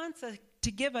 He wants us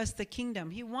to give us the kingdom.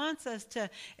 He wants us to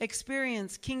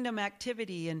experience kingdom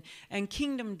activity and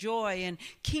kingdom joy and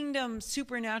kingdom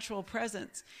supernatural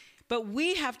presence. But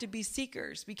we have to be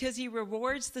seekers because he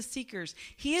rewards the seekers.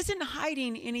 He isn't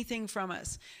hiding anything from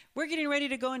us. We're getting ready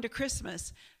to go into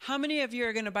Christmas. How many of you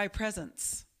are going to buy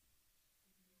presents?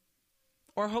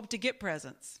 Or hope to get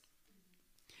presents.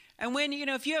 And when,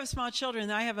 if you have small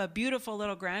children, I have a beautiful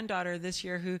little granddaughter this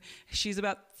year she's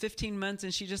about 15 months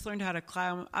and she just learned how to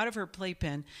climb out of her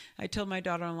playpen. I told my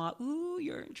daughter-in-law, ooh,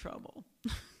 you're in trouble.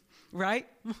 Right?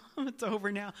 It's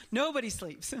over now. Nobody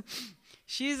sleeps.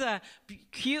 She's a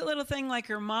cute little thing like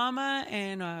her mama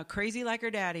and crazy like her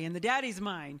daddy. And the daddy's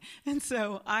mine. And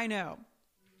so I know.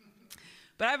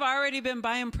 But I've already been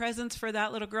buying presents for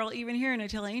that little girl even here. And I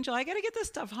tell Angel, I got to get this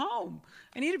stuff home.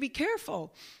 I need to be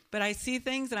careful. But I see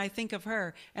things and I think of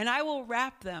her. And I will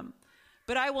wrap them.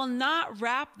 But I will not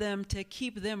wrap them to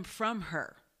keep them from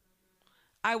her.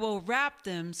 I will wrap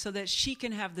them so that she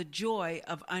can have the joy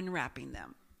of unwrapping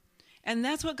them. And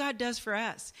that's what God does for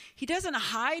us. He doesn't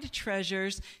hide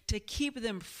treasures to keep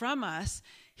them from us.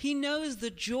 He knows the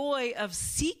joy of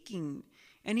seeking.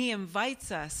 And he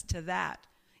invites us to that.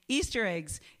 Easter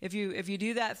eggs, if you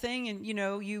do that thing and,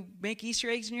 you make Easter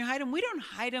eggs and you hide them, we don't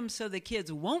hide them so the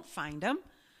kids won't find them.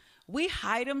 We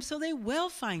hide them so they will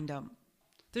find them.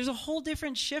 There's a whole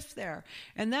different shift there.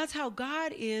 And that's how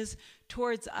God is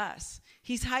towards us.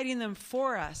 He's hiding them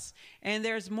for us. And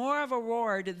there's more of a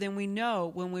reward than we know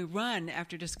when we run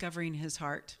after discovering his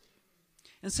heart.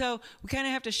 And so we kind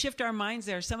of have to shift our minds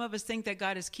there. Some of us think that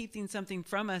God is keeping something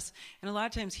from us. And a lot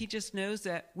of times he just knows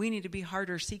that we need to be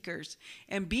harder seekers.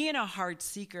 And being a hard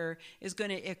seeker is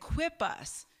going to equip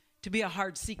us to be a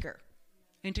hard seeker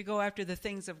and to go after the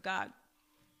things of God.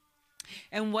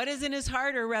 And what is in his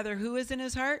heart, or rather who is in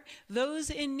his heart? Those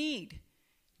in need.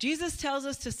 Jesus tells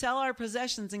us to sell our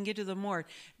possessions and give to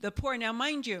the poor. Now,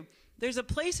 mind you, there's a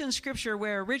place in Scripture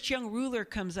where a rich young ruler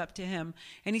comes up to him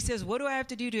and he says, what do I have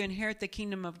to do to inherit the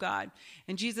kingdom of God?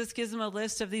 And Jesus gives him a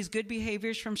list of these good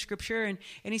behaviors from Scripture. And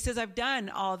he says, I've done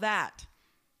all that.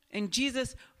 And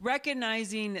Jesus,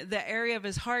 recognizing the area of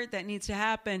his heart that needs to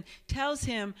happen, tells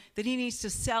him that he needs to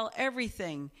sell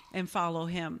everything and follow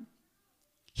him.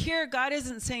 Here, God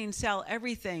isn't saying sell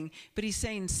everything, but he's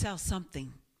saying sell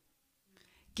something.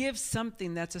 Give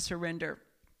something that's a surrender.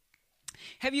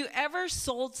 Have you ever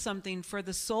sold something for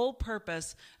the sole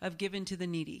purpose of giving to the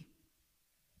needy?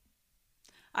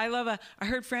 I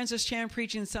heard Francis Chan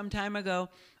preaching some time ago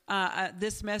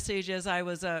this message as I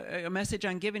was a message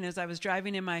on giving as I was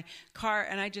driving in my car,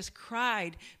 and I just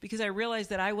cried because I realized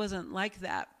that I wasn't like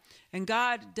that. And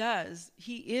God does.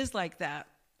 He is like that.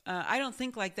 I don't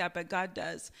think like that, but God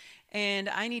does. And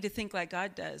I need to think like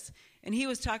God does. And he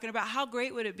was talking about how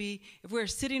great would it be if we were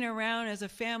sitting around as a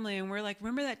family and we're like,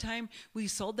 remember that time we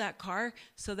sold that car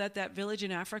so that that village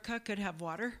in Africa could have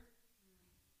water?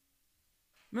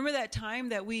 Remember that time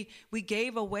that we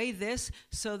gave away this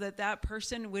so that that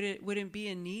person wouldn't be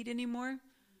in need anymore?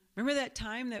 Remember that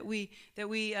time that we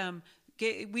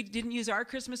didn't use our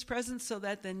Christmas presents so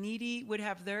that the needy would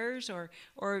have theirs,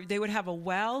 or they would have a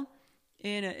well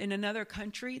in another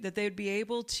country that they would be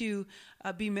able to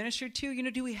be ministered to? You know,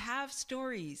 do we have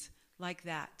stories like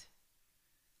that?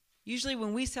 Usually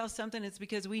when we sell something, it's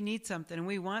because we need something and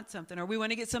we want something, or we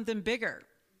want to get something bigger.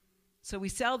 So we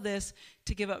sell this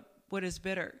to give up what is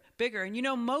bigger. And you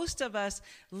know, most of us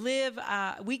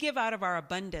we give out of our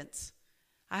abundance.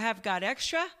 I have got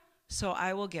extra, so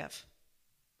I will give.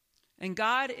 And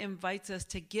God invites us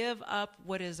to give up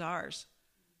what is ours.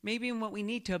 Maybe in what we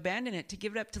need, to abandon it, to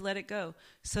give it up, to let it go,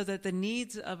 so that the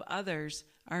needs of others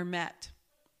are met.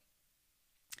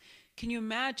 Can you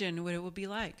imagine what it would be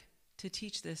like to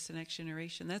teach this to the next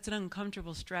generation? That's an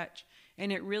uncomfortable stretch,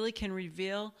 and it really can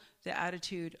reveal the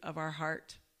attitude of our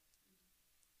heart.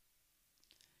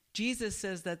 Jesus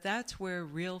says that that's where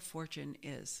real fortune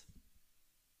is.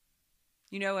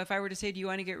 You know, if I were to say, do you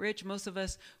want to get rich? Most of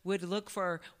us would look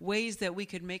for ways that we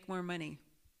could make more money.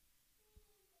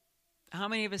 How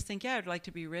many of us think, yeah, I'd like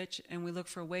to be rich, and we look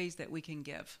for ways that we can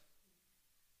give?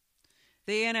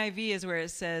 The NIV is where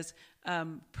it says,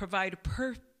 provide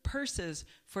purses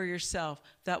for yourself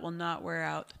that will not wear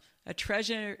out, a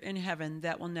treasure in heaven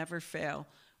that will never fail,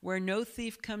 where no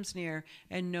thief comes near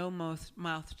and no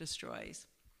mouth destroys.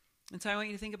 And so I want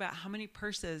you to think about, how many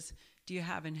purses do you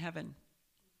have in heaven?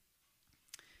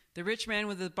 The rich man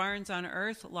with the barns on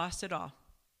earth lost it all.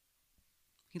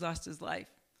 He lost his life.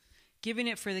 Giving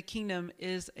it for the kingdom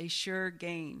is a sure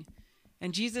gain.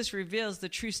 And Jesus reveals the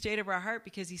true state of our heart,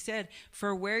 because he said,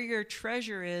 for where your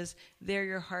treasure is, there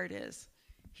your heart is.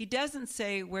 He doesn't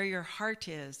say where your heart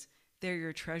is, there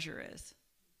your treasure is.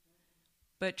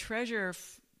 But treasure,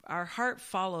 our heart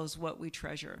follows what we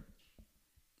treasure.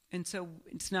 And so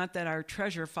it's not that our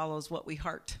treasure follows what we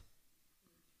heart.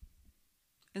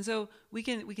 And so we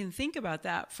can think about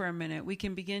that for a minute. We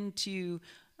can begin to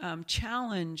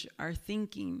challenge our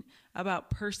thinking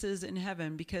about purses in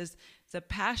heaven, because the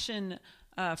passion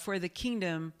for the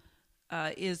kingdom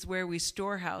is where we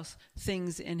storehouse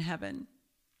things in heaven.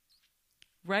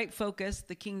 Right focus,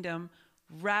 the kingdom,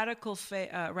 radical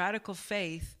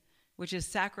faith, which is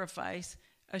sacrifice,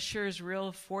 assures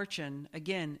real fortune,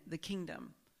 again, the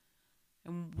kingdom.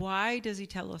 And why does he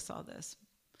tell us all this?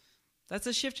 That's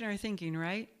a shift in our thinking,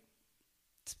 right?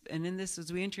 And in this,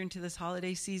 as we enter into this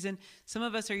holiday season, some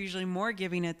of us are usually more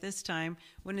giving at this time,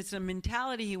 when it's a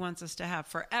mentality he wants us to have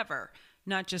forever,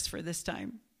 not just for this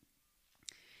time.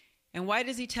 And why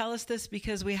does he tell us this?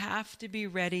 Because we have to be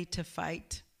ready to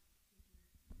fight.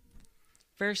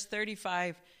 Verse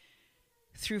 35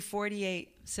 through 48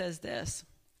 says this: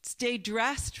 stay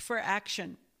dressed for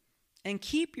action and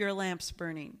keep your lamps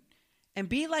burning. And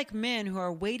be like men who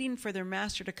are waiting for their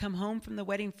master to come home from the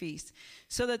wedding feast,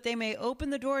 so that they may open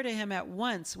the door to him at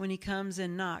once when he comes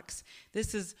and knocks.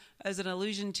 This is as an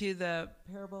allusion to the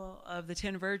parable of the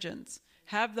 10 virgins.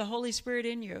 Have the Holy Spirit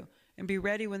in you and be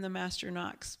ready when the master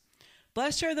knocks.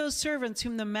 Blessed are those servants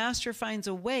whom the master finds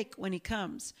awake when he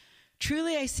comes.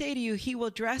 Truly I say to you, he will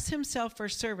dress himself for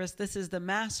service, this is the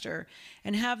master,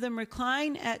 and have them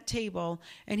recline at table,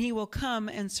 and he will come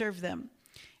and serve them.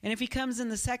 And if he comes in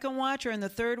the second watch or in the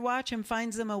third watch and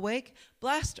finds them awake,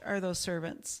 blessed are those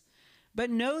servants. But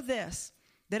know this,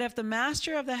 that if the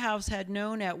master of the house had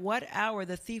known at what hour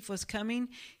the thief was coming,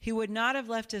 he would not have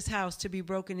left his house to be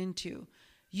broken into.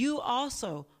 You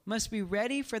also must be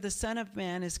ready, for the Son of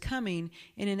Man is coming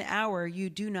in an hour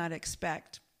you do not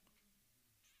expect.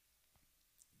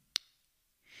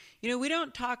 You know, we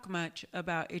don't talk much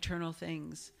about eternal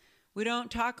things. We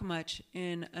don't talk much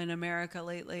in America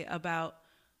lately about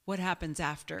what happens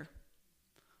after.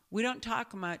 We don't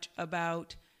talk much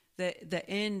about the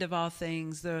end of all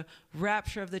things, the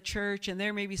rapture of the church, and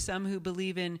there may be some who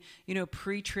believe in,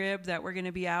 pre-trib, that we're going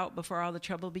to be out before all the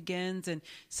trouble begins, and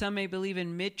some may believe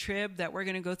in mid-trib, that we're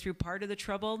going to go through part of the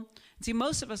trouble. See,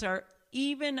 most of us are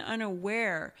even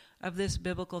unaware of this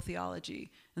biblical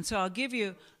theology. And so I'll give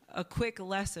you a quick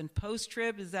lesson.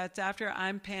 Post-trib is that's after.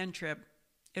 I'm pan-trib.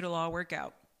 It'll all work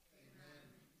out.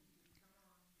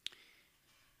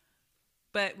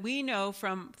 But we know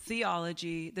from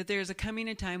theology that there's a coming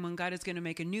a time when God is going to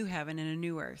make a new heaven and a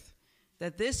new earth,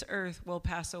 that this earth will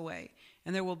pass away,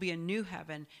 and there will be a new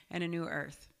heaven and a new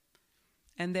earth.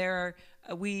 And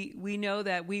we know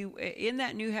that in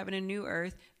that new heaven and new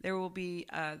earth, there will be,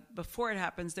 before it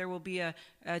happens, there will be a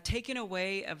taking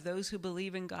away of those who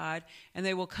believe in God, and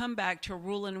they will come back to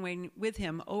rule and reign with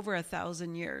him over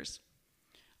 1,000 years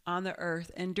on the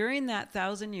earth. And during that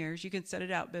 1,000 years, you can set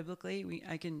it out biblically.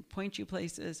 I can point you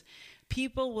places.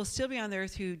 People will still be on the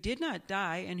earth who did not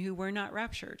die and who were not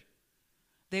raptured.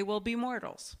 They will be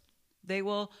mortals. They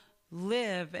will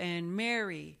live and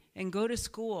marry and go to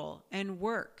school and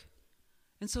work.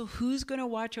 And so who's going to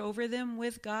watch over them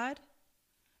with God?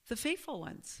 The faithful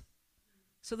ones.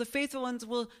 So the faithful ones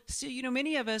will see,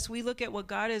 many of us, we look at what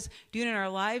God is doing in our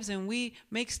lives and we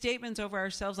make statements over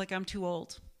ourselves like, I'm too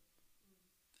old.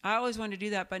 I always wanted to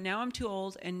do that, but now I'm too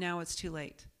old and now it's too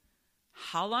late.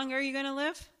 How long are you going to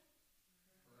live?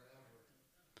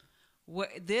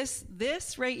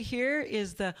 This right here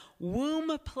is the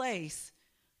womb place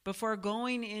before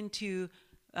going into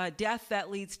death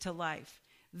that leads to life.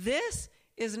 This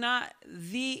is not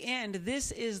the end.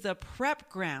 This is the prep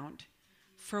ground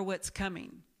for what's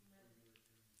coming.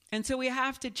 And so we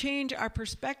have to change our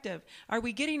perspective. Are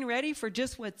we getting ready for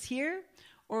just what's here,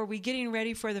 or are we getting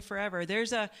ready for the forever?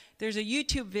 There's a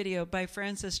YouTube video by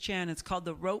Francis Chan. It's called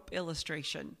The Rope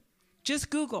Illustration. Just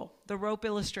Google The Rope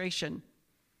Illustration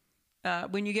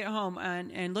when you get home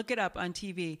and look it up on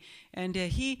TV. And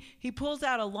he pulls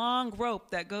out a long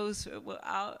rope that goes,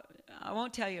 I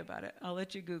won't tell you about it. I'll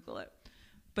let you Google it.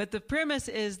 But the premise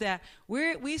is that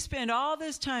we spend all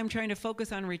this time trying to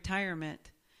focus on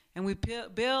retirement. And we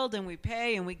build and we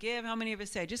pay and we give. How many of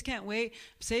us say, I just can't wait.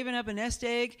 I'm saving up a nest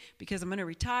egg because I'm going to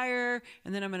retire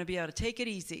and then I'm going to be able to take it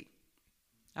easy.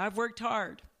 I've worked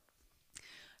hard.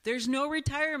 There's no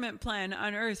retirement plan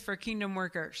on earth for kingdom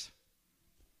workers.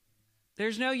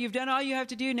 There's no, you've done all you have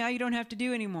to do, now you don't have to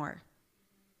do anymore.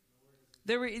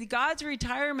 God's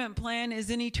retirement plan is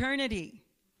in eternity.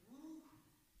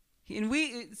 And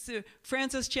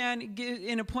Francis Chan,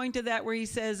 in a point to that where he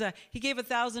says, he gave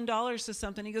 $1,000 to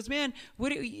something. He goes, man,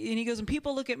 and he goes, and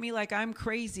people look at me like I'm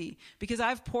crazy because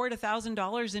I've poured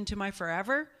 $1,000 into my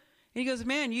forever. And he goes,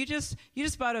 man, you just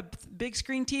bought a big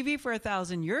screen TV for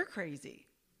 $1,000. You're crazy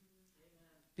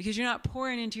because you're not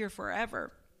pouring into your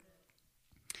forever.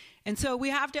 And so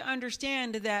we have to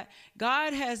understand that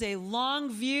God has a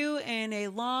long view and a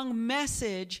long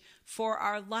message for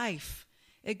our life.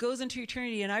 It goes into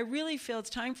eternity. And I really feel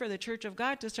it's time for the Church of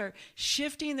God to start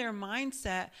shifting their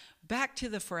mindset back to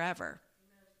the forever.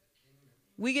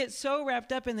 We get so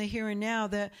wrapped up in the here and now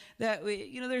that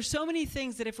there's so many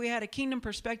things that if we had a kingdom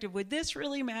perspective, would this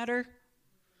really matter?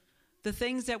 The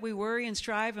things that we worry and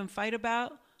strive and fight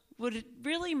about, would it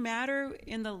really matter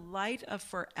in the light of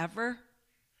forever?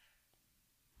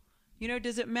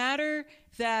 Does it matter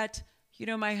that,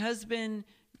 my husband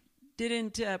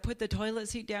didn't put the toilet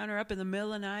seat down or up in the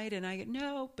middle of the night? And I go,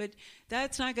 no, but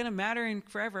that's not going to matter in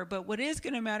forever. But what is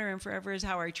going to matter in forever is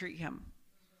how I treat him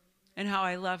and how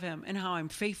I love him and how I'm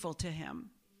faithful to him.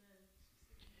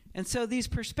 And so these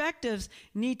perspectives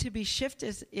need to be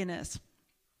shifted in us.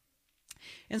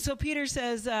 And so Peter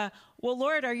says, well,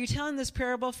 Lord, are you telling this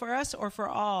parable for us or for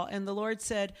all? And the Lord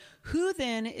said, who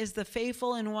then is the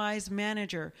faithful and wise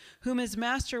manager, whom his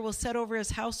master will set over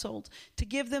his household to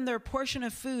give them their portion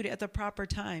of food at the proper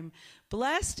time?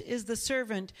 Blessed is the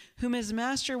servant whom his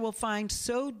master will find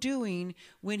so doing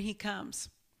when he comes.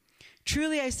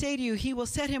 Truly I say to you, he will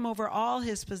set him over all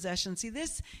his possessions. See,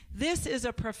 this is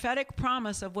a prophetic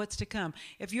promise of what's to come.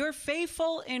 If you're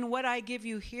faithful in what I give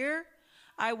you here,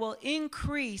 I will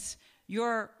increase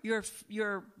your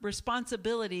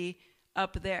responsibility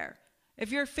up there.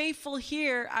 If you're faithful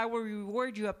here, I will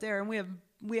reward you up there. And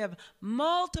we have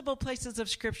multiple places of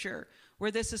Scripture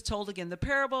where this is told again. The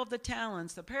parable of the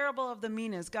talents, the parable of the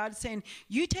minas. God's saying,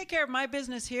 you take care of my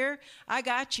business here, I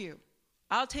got you.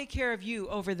 I'll take care of you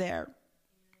over there.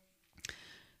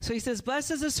 So he says,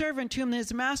 blessed is the servant whom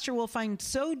his master will find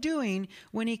so doing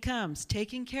when he comes,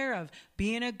 taking care of,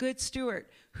 being a good steward.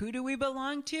 Who do we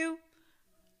belong to?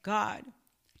 God.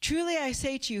 Truly I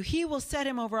say to you, he will set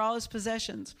him over all his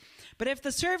possessions. But if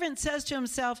the servant says to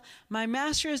himself, my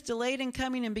master is delayed in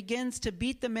coming, and begins to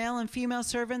beat the male and female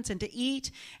servants and to eat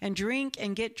and drink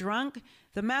and get drunk,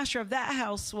 the master of that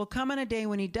house will come on a day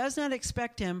when he does not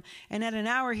expect him, and at an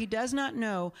hour he does not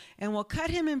know, and will cut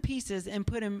him in pieces and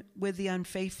put him with the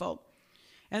unfaithful.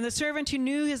 And the servant who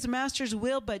knew his master's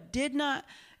will but did not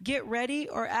get ready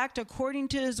or act according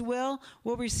to his will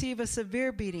receive a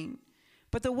severe beating.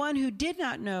 But the one who did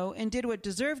not know and did what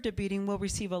deserved a beating will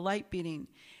receive a light beating.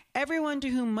 Everyone to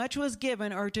whom much was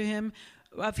given, or to him,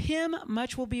 of him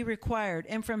much will be required.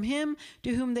 And from him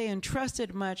to whom they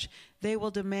entrusted much, they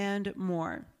will demand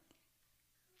more.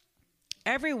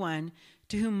 Everyone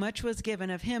to whom much was given,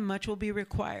 of him much will be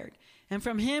required. And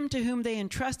from him to whom they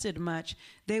entrusted much,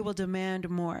 they will demand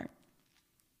more.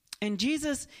 And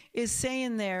Jesus is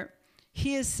saying there,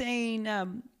 he is saying,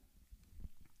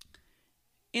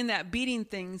 in that beating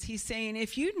things, he's saying,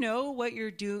 if you know what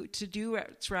you're to do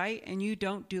what's right and you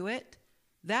don't do it,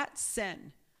 that's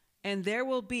sin. And there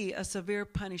will be a severe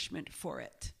punishment for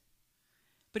it.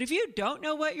 But if you don't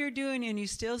know what you're doing and you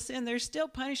still sin, there's still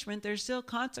punishment. There's still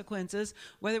consequences,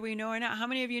 whether we know or not. How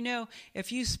many of you know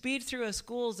if you speed through a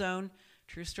school zone,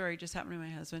 true story, just happened to my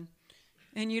husband,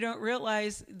 and you don't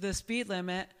realize the speed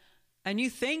limit, and you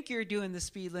think you're doing the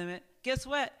speed limit, guess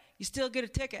what? You still get a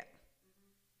ticket.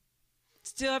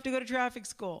 Still have to go to traffic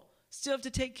school. Still have to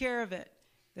take care of it.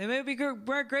 They may be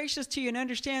more gracious to you and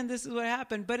understand this is what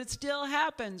happened, but it still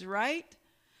happens, right?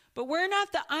 But we're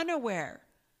not the unaware.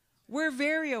 We're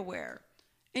very aware.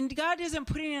 And God isn't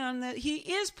putting it on that. He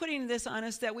is putting this on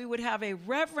us that we would have a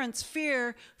reverence,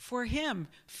 fear for him.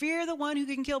 Fear the one who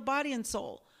can kill body and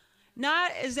soul.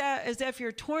 Not as if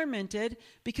you're tormented,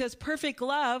 because perfect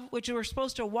love, which we're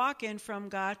supposed to walk in from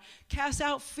God, casts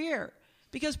out fear.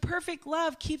 Because perfect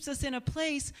love keeps us in a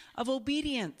place of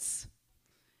obedience.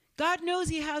 God knows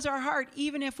he has our heart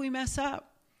even if we mess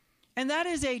up. And that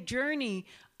is a journey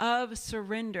of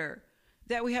surrender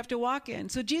that we have to walk in.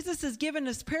 So Jesus has given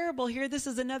us parable here. This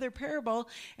is another parable.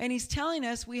 And he's telling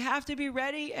us we have to be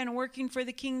ready and working for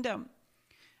the kingdom.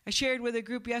 I shared with a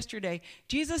group yesterday.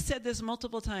 Jesus said this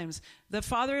multiple times. The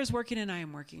Father is working and I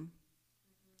am working.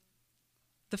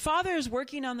 The Father is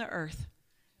working on the earth.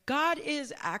 God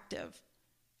is active.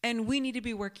 And we need to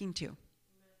be working too.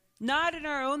 Not in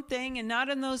our own thing and not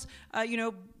in those,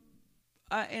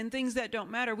 and things that don't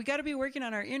matter. We got to be working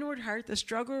on our inward heart. The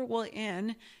struggle will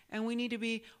end, and we need to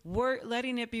be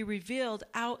letting it be revealed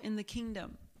out in the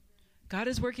kingdom. God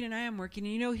is working and I am working.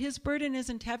 And his burden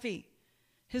isn't heavy.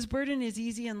 His burden is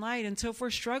easy and light. And so if we're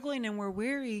struggling and we're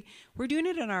weary, we're doing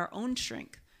it in our own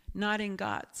strength, not in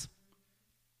God's.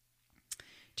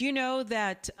 Do you know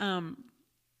that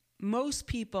most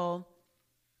people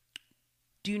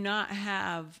do not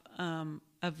have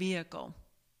a vehicle?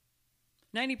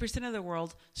 90% of the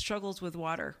world struggles with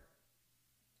water.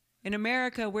 In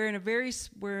America, we're in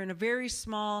a very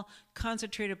small,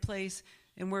 concentrated place,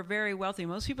 and we're very wealthy.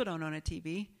 Most people don't own a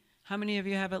TV. How many of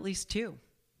you have at least two?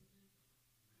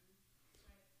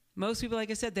 Most people, like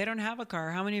I said, they don't have a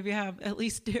car. How many of you have at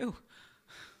least two?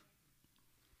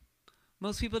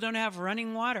 Most people don't have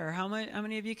running water. How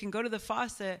many of you can go to the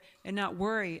faucet and not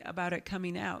worry about it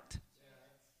coming out?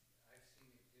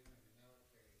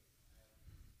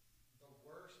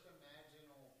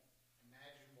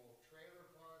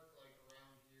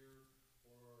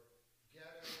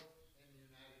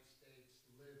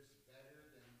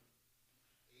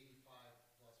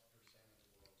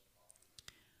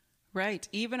 Right.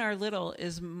 Even our little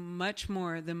is much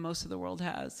more than most of the world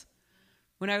has.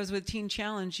 When I was with Teen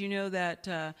Challenge, you know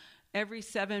that every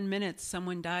 7 minutes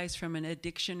someone dies from an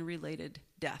addiction-related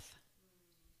death.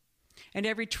 And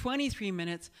every 23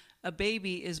 minutes, a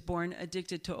baby is born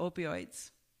addicted to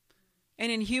opioids. And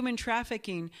in human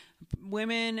trafficking,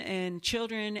 women and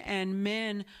children and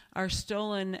men are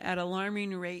stolen at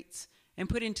alarming rates and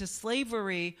put into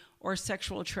slavery or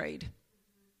sexual trade.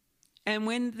 And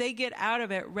when they get out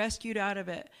of it, rescued out of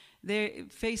it, they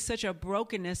face such a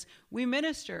brokenness. We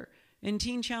minister in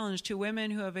Teen Challenge to women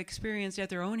who have experienced at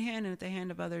their own hand and at the hand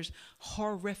of others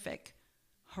horrific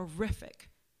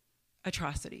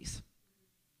atrocities.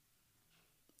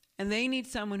 And they need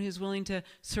someone who's willing to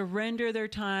surrender their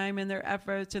time and their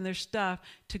efforts and their stuff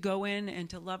to go in and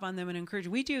to love on them and encourage.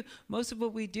 We do most of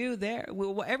what we do there.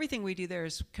 Everything we do there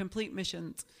is complete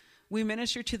missions. We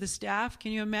minister to the staff.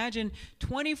 Can you imagine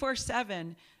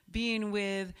 24/7 being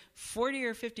with 40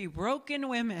 or 50 broken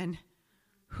women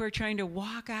who are trying to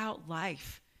walk out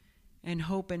life and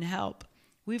hope and help?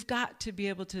 We've got to be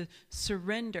able to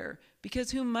surrender,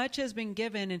 because who much has been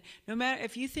given. And no matter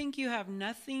if you think you have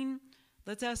nothing,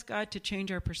 let's ask God to change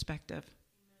our perspective.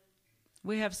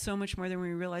 We have so much more than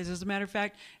we realize. As a matter of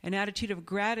fact, an attitude of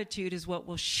gratitude is what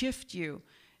will shift you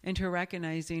into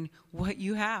recognizing what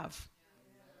you have.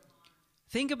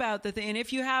 Think about the thing. And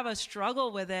if you have a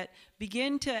struggle with it,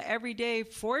 begin to every day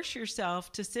force yourself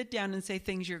to sit down and say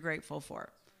things you're grateful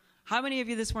for. How many of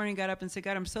you this morning got up and said,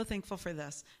 God, I'm so thankful for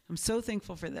this. I'm so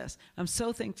thankful for this. I'm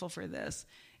so thankful for this.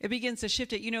 it begins to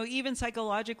shift it. Even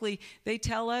psychologically, they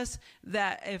tell us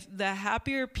that if the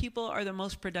happier people are the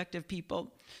most productive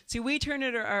people. See, we turn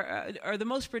it, or the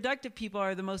most productive people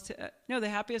are the most, the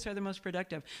happiest are the most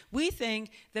productive. We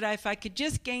think that if I could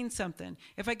just gain something,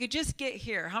 if I could just get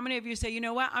here. How many of you say, you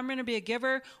know what, I'm going to be a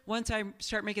giver once I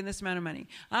start making this amount of money.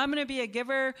 I'm going to be a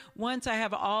giver once I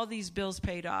have all these bills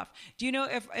paid off. Do you know,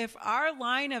 if our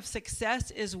line of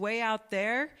success is way out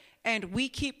there and we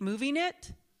keep moving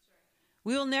it,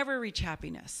 we will never reach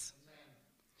happiness.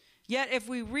 Yet if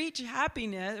we reach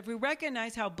happiness, if we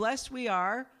recognize how blessed we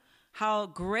are, how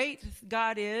great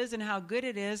God is and how good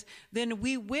it is, then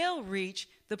we will reach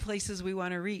the places we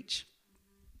want to reach.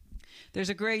 There's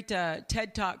a great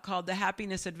TED Talk called The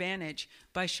Happiness Advantage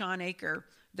by Sean Aker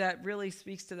that really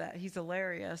speaks to that. He's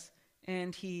hilarious,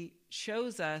 and he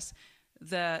shows us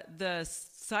the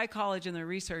psychology and the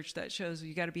research that shows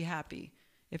you got to be happy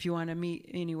if you want to meet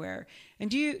anywhere. And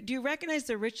do you recognize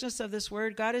the richness of this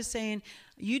word? God is saying,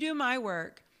 you do my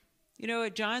work.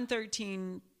 At John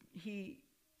 13,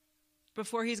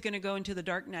 before he's going to go into the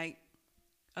dark night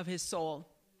of his soul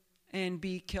and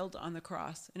be killed on the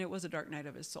cross, and it was a dark night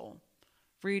of his soul.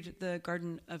 Read the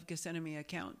Garden of Gethsemane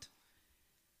account.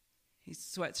 He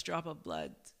sweats drop of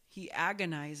blood. He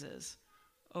agonizes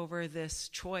over this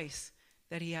choice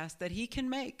that he has, that he can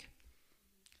make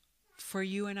for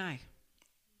you and I.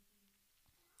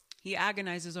 He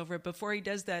agonizes over it. Before he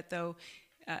does that, though,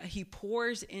 he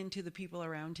pours into the people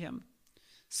around him.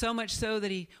 So much so that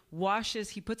he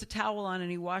puts a towel on and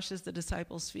he washes the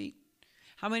disciples' feet.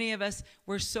 How many of us,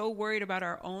 we're so worried about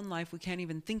our own life, we can't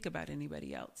even think about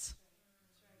anybody else?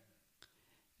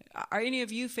 Are any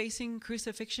of you facing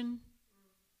crucifixion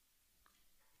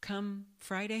come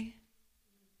Friday?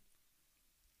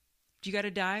 Do you got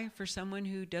to die for someone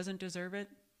who doesn't deserve it?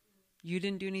 You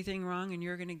didn't do anything wrong and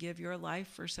you're going to give your life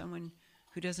for someone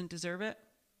who doesn't deserve it?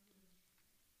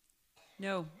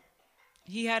 No.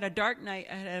 He had a dark night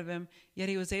ahead of him, yet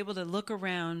he was able to look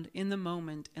around in the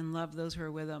moment and love those who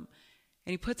are with him.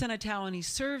 And he puts on a towel and he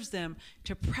serves them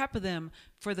to prep them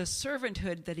for the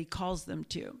servanthood that he calls them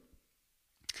to.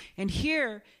 And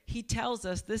here he tells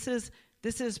us, this is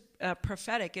a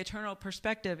prophetic, eternal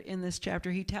perspective in this chapter.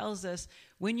 He tells us,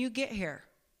 when you get here,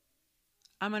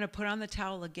 I'm going to put on the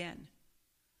towel again.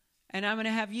 And I'm going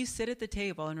to have you sit at the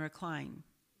table and recline.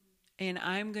 And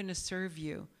I'm going to serve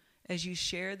you as you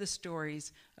share the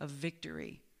stories of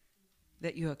victory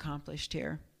that you accomplished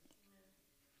here.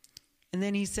 And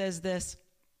then he says this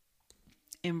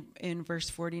in verse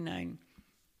 49.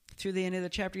 Through the end of the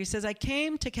chapter, he says, I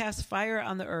came to cast fire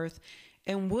on the earth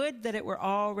and would that it were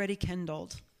already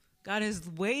kindled. God is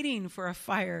waiting for a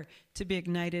fire to be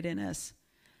ignited in us.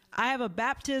 I have a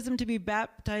baptism to be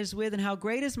baptized with, and how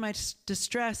great is my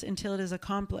distress until it is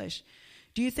accomplished.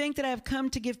 Do you think that I have come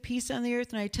to give peace on the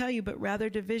earth? And I tell you, but rather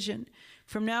division.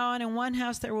 From now on, in one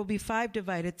house there will be 5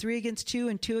 divided, 3 against 2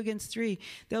 and 2 against 3.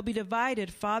 They'll be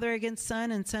divided, father against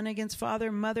son and son against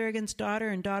father, mother against daughter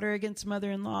and daughter against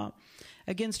mother-in-law,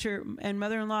 against her, and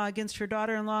mother-in-law against her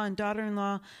daughter-in-law, and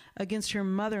daughter-in-law against her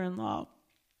mother-in-law.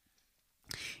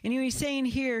 And he's saying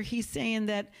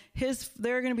that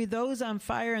there are going to be those on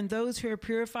fire and those who are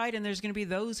purified, and there's going to be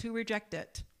those who reject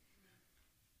it.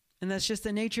 And that's just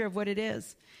the nature of what it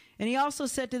is. And he also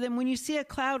said to them, when you see a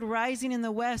cloud rising in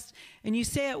the west and you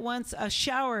say at once a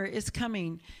shower is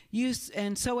coming,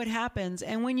 and so it happens.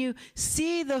 And when you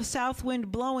see the south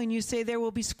wind blowing, you say there will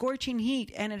be scorching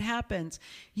heat, and it happens.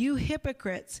 You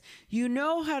hypocrites, you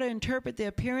know how to interpret the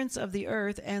appearance of the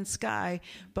earth and sky,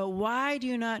 but why do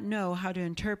you not know how to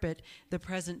interpret the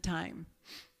present time?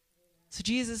 So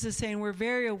Jesus is saying we're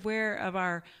very aware of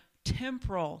our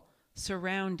temporal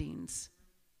surroundings.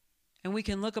 And we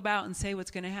can look about and say what's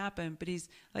going to happen. But he's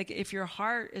like, if your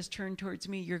heart is turned towards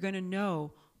me, you're going to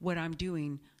know what I'm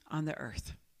doing on the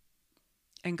earth.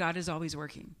 And God is always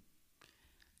working.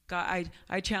 God,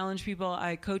 I challenge people.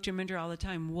 I coach and mentor all the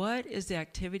time. What is the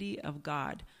activity of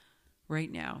God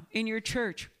right now? In your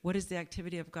church, what is the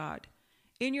activity of God?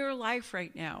 In your life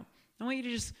right now. I want you to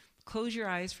just close your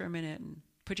eyes for a minute and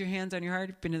put your hands on your heart.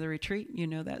 You've been to the retreat. You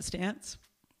know that stance.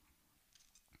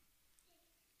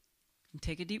 And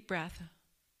take a deep breath.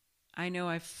 I know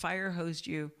I've fire hosed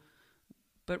you,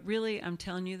 but really I'm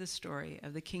telling you the story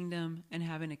of the kingdom and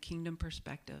having a kingdom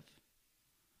perspective.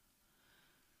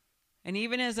 And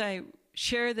even as I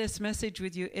share this message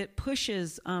with you, it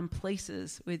pushes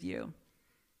places with you.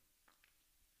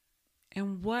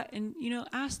 And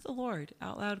ask the Lord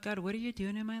out loud, God, what are you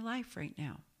doing in my life right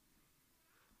now?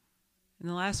 In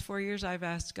the last 4 years, I've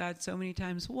asked God so many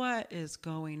times, what is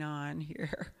going on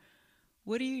here?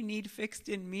 What do you need fixed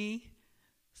in me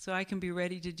so I can be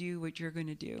ready to do what you're going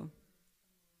to do?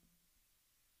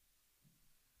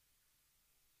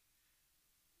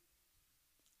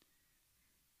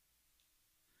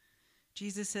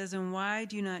 Jesus says, and why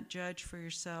do you not judge for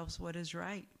yourselves what is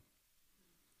right?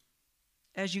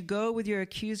 As you go with your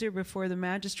accuser before the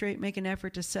magistrate, make an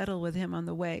effort to settle with him on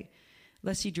the way,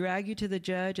 lest he drag you to the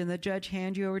judge, and the judge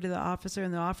hand you over to the officer,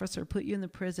 and the officer put you in the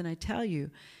prison. I tell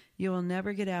you, you will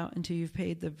never get out until you've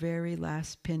paid the very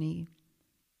last penny.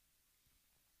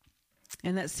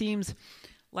 And that seems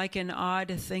like an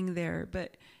odd thing there,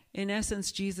 but in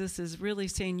essence, Jesus is really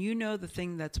saying, you know the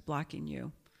thing that's blocking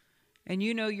you, and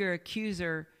you know your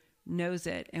accuser knows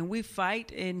it. And we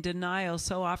fight in denial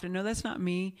so often. No, that's not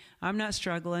me. I'm not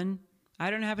struggling. I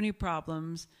don't have any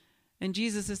problems. And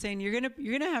Jesus is saying, you're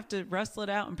gonna have to wrestle it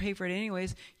out and pay for it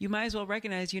anyways. You might as well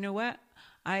recognize, you know what?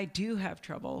 I do have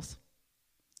troubles.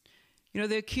 You know,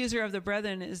 the accuser of the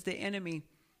brethren is the enemy,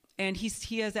 and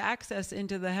he has access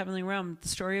into the heavenly realm. The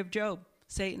story of Job.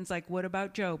 Satan's like, what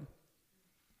about Job?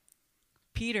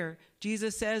 Peter,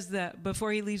 Jesus says that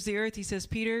before he leaves the earth, he says,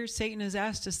 Peter, Satan has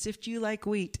asked to sift you like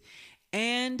wheat.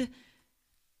 And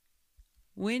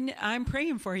when I'm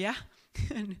praying for you,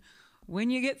 and when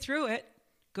you get through it,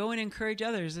 go and encourage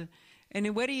others.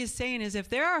 And what he is saying is, if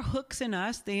there are hooks in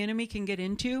us the enemy can get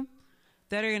into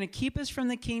that are going to keep us from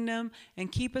the kingdom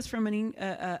and keep us from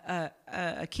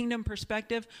a kingdom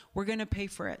perspective, we're going to pay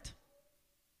for it.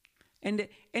 And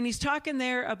he's talking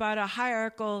there about a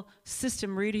hierarchical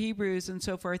system, read Hebrews and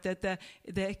so forth, that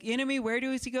the enemy, where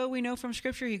does he go? We know from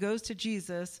Scripture, he goes to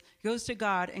Jesus, goes to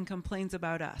God, and complains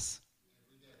about us.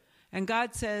 And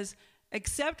God says,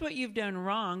 accept what you've done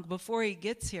wrong before he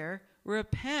gets here,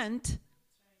 repent,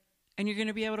 and you're going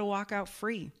to be able to walk out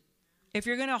free. If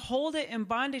you're going to hold it in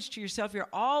bondage to yourself, you're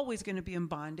always going to be in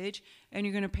bondage, and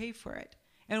you're going to pay for it.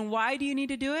 And why do you need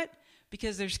to do it?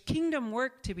 Because there's kingdom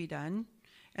work to be done.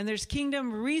 And there's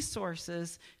kingdom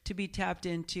resources to be tapped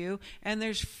into, and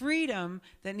there's freedom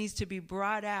that needs to be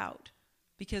brought out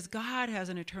because God has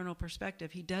an eternal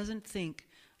perspective. He doesn't think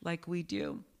like we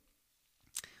do.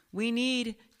 We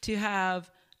need to have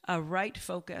a right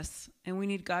focus, and we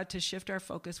need God to shift our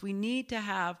focus. We need to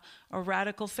have a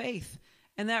radical faith,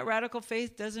 and that radical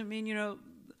faith doesn't mean,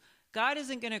 God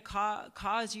isn't going to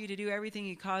cause you to do everything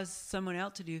he caused someone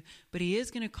else to do, but he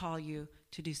is going to call you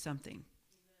to do something.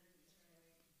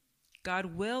 God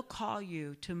will call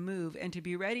you to move and to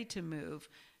be ready to move,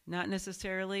 not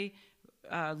necessarily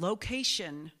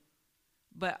location,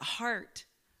 but heart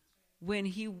when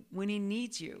he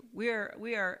needs you. We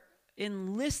are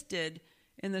enlisted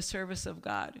in the service of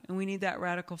God, and we need that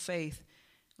radical faith.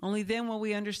 Only then will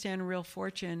we understand real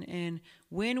fortune, and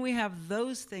when we have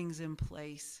those things in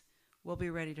place, we'll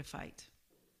be ready to fight.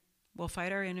 We'll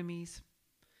fight our enemies.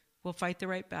 We'll fight the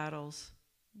right battles.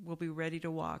 We'll be ready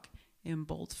to walk in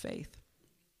bold faith.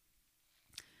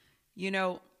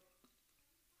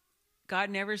 God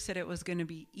never said it was going to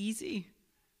be easy,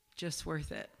 just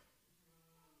worth it.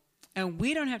 And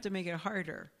we don't have to make it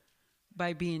harder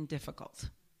by being difficult.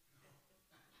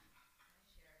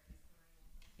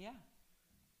 Yeah.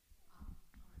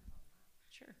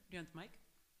 Sure. Do you want the mic?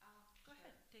 Go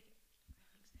ahead. Take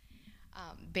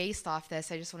it. Based off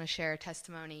this, I just want to share a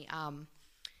testimony.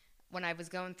 When I was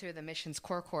going through the missions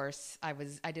core course, I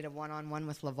did a one-on-one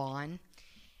with LaVon,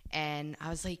 and I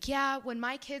was like, yeah, when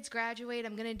my kids graduate,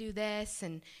 I'm going to do this,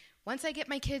 and once I get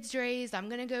my kids raised, I'm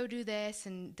going to go do this,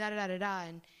 and da-da-da-da-da,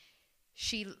 and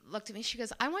she looked at me, she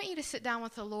goes, I want you to sit down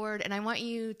with the Lord, and I want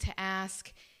you to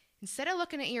ask, instead of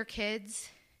looking at your kids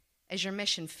as your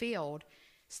mission field,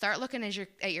 start looking at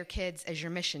your kids as your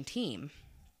mission team.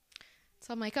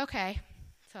 So I'm like, okay.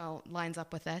 So lines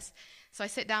up with this. So I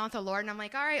sit down with the Lord, and I'm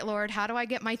like, all right, Lord, how do I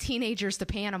get my teenagers to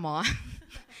Panama?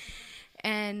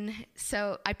 And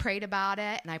so I prayed about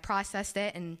it, and I processed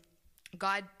it, and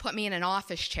God put me in an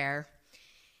office chair,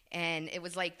 and it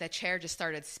was like the chair just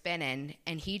started spinning,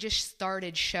 and he just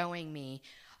started showing me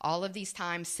all of these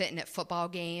times sitting at football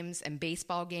games and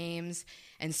baseball games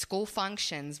and school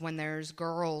functions when there's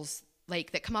girls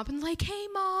that come up and hey,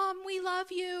 Mom, we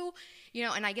love you,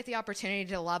 and I get the opportunity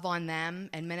to love on them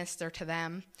and minister to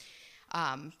them.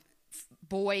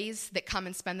 Boys that come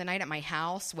and spend the night at my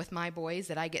house with my boys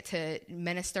that I get to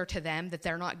minister to them that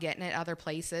they're not getting at other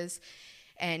places.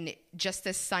 And just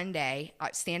this Sunday,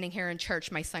 standing here in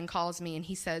church, my son calls me and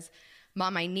he says,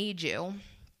 Mom, I need you.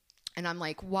 And I'm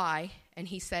like, why? And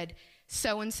he said,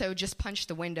 so-and-so just punched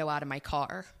the window out of my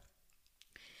car.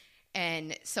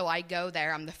 And so I go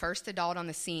there. I'm the first adult on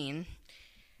the scene.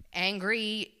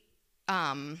 Angry.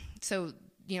 Long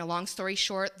story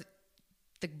short,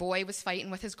 the boy was fighting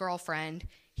with his girlfriend.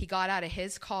 He got out of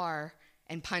his car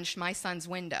and punched my son's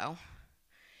window.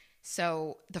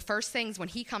 So the first things when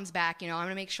he comes back, I'm going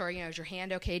to make sure, is your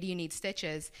hand okay? Do you need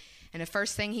stitches? And the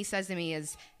first thing he says to me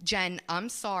is, Jen, I'm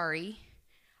sorry.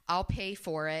 I'll pay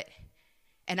for it.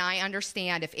 And I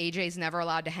understand if AJ's never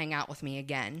allowed to hang out with me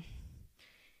again.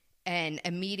 And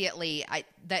immediately,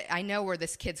 I know where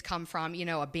this kid's come from, you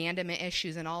know, abandonment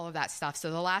issues and all of that stuff.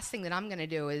 So the last thing that I'm going to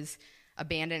do is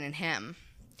abandon him.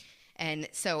 And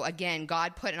so, again,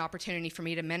 God put an opportunity for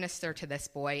me to minister to this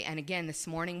boy. And again, this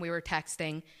morning we were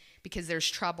texting because there's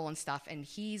trouble and stuff. And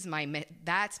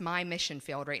that's my mission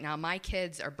field right now. My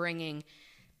kids are bringing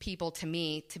people to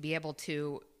me to be able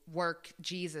to work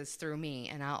Jesus through me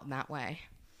and out in that way.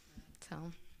 So,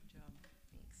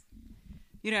 thanks.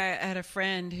 You know, I had a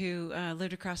friend who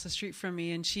lived across the street from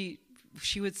me, and she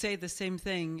would say the same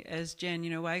thing as Jen. You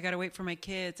know, well, I got to wait for my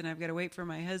kids, and I've got to wait for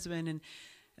my husband,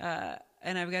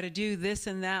 and I've got to do this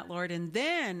and that, Lord, and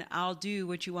then I'll do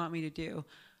what you want me to do,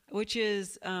 which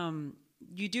is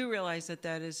you do realize that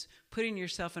is putting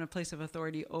yourself in a place of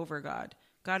authority over God.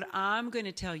 God, I'm going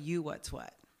to tell you what's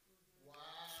what. Wow.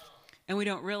 And we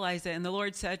don't realize it. And the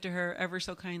Lord said to her ever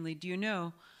so kindly, do you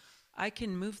know, I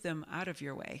can move them out of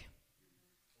your way.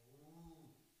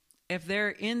 If they're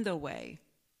in the way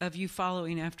of you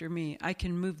following after me, I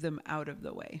can move them out of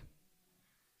the way.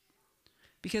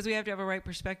 Because we have to have a right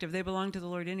perspective. They belong to the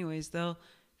Lord anyways.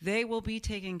 They will be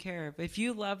taken care of. If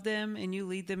you love them and you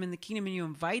lead them in the kingdom and you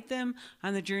invite them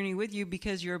on the journey with you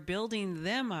because you're building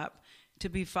them up to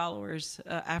be followers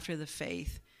after the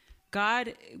faith.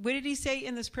 God, what did he say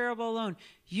in this parable alone?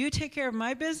 You take care of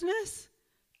my business,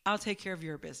 I'll take care of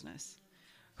your business.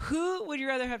 Who would you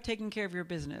rather have taken care of your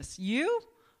business? You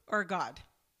or God?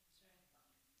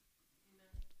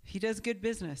 He does good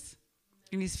business.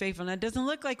 And he's faithful. Now, it doesn't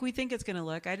look like we think it's going to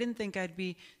look. I didn't think I'd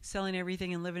be selling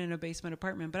everything and living in a basement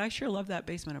apartment, but I sure love that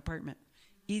basement apartment.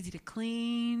 Easy to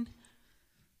clean.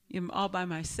 I'm all by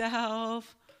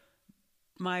myself.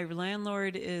 My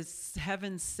landlord is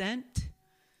heaven sent.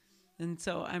 And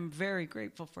so I'm very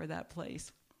grateful for that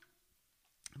place.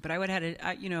 But I would have had it,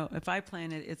 if I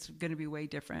plan it, it's going to be way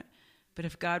different. But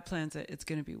if God plans it, it's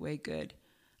going to be way good.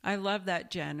 I love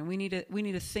that, Jen. And we need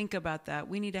to think about that.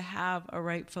 We need to have a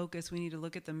right focus. We need to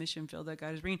look at the mission field that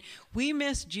God is bringing. We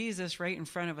miss Jesus right in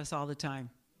front of us all the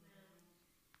time.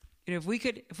 You know, if we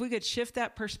could shift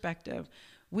that perspective,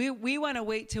 we want to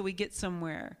wait till we get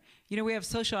somewhere. You know, we have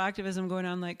social activism going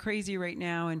on like crazy right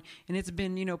now, and it's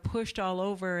been, pushed all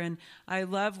over. And I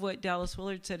love what Dallas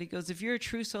Willard said. He goes, if you're a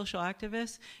true social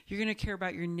activist, you're going to care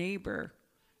about your neighbor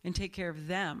and take care of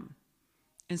them,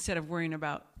 instead of worrying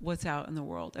about what's out in the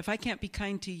world. If I can't be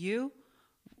kind to you,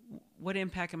 what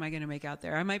impact am I going to make out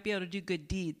there? I might be able to do good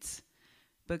deeds,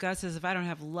 but God says if I don't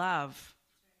have love,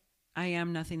 I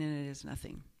am nothing and it is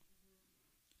nothing.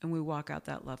 And we walk out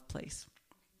that love place.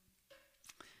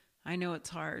 I know it's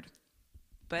hard,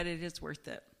 but it is worth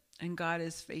it. And God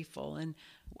is faithful. And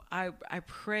I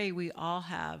pray we all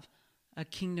have a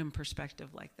kingdom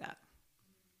perspective like that.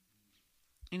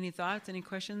 Any thoughts, any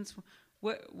questions?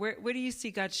 What do you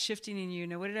see God shifting in you?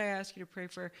 Now, what did I ask you to pray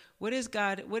for? What is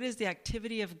the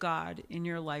activity of God in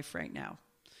your life right now?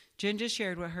 Jen just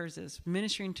shared what hers is,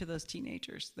 ministering to those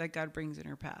teenagers that God brings in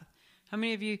her path. How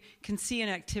many of you can see an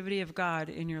activity of God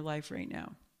in your life right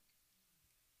now?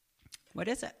 What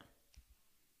is it?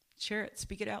 Share it.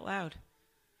 Speak it out loud.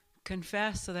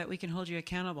 Confess so that we can hold you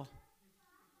accountable.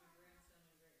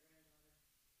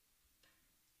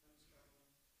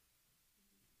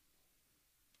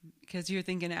 Because you're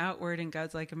thinking outward and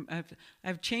God's like,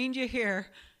 I've chained you here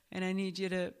and I need you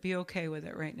to be okay with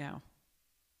it right now.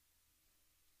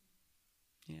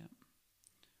 Yeah.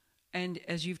 And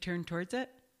as you've turned towards it,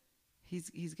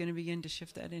 he's going to begin to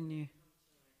shift that in you.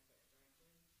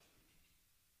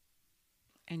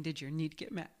 And did your need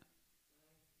get met?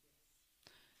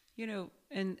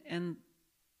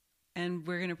 And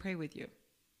we're going to pray with you.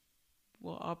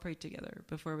 We'll all pray together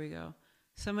before we go.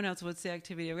 Someone else, what's the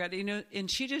activity of God?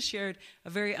 And she just shared a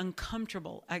very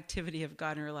uncomfortable activity of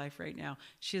God in her life right now.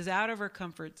 She is out of her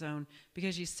comfort zone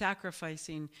because she's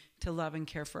sacrificing to love and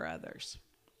care for others.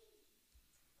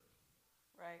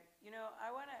 Right.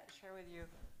 I want to share with you,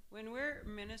 when we're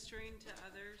ministering to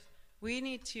others, we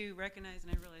need to recognize,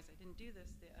 and I realized I didn't do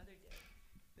this the other day,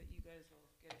 but you guys will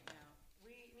get it now.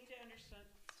 We need to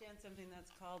understand something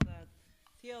that's called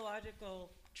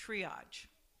theological triage.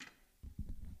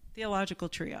 Theological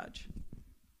triage.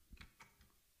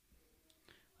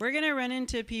 We're going to run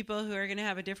into people who are going to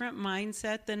have a different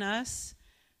mindset than us.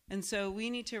 And so we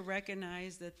need to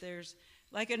recognize that there's,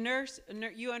 like a nurse,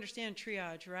 you understand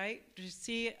triage, right? To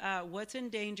see what's in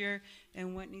danger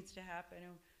and what needs to happen.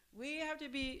 And we have to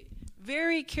be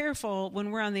very careful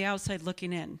when we're on the outside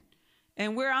looking in.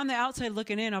 And we're on the outside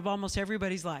looking in of almost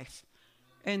everybody's life.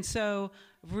 And so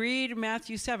read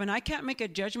Matthew 7. I can't make a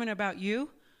judgment about you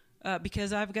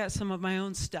because I've got some of my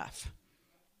own stuff.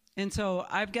 And so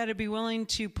I've got to be willing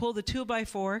to pull the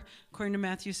 2x4, according to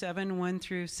Matthew 7,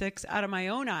 1-6, out of my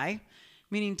own eye,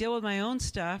 meaning deal with my own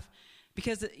stuff.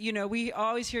 Because, we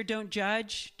always hear, don't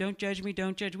judge me,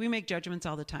 don't judge. We make judgments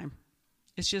all the time.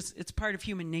 It's part of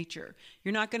human nature.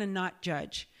 You're not going to not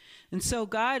judge. And so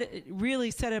God really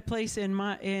set in place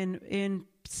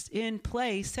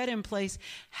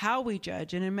how we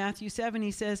judge. And in Matthew 7,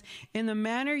 he says, in the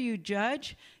manner you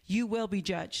judge, you will be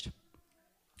judged.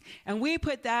 And we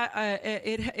put that,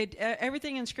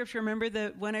 everything in Scripture, remember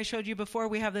that when I showed you before,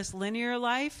 we have this linear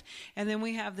life, and then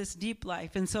we have this deep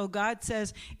life. And so God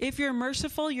says, if you're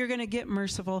merciful, you're going to get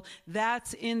merciful.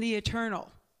 That's in the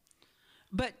eternal.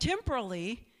 But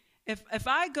temporally, if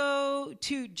I go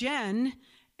to Jen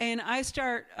and I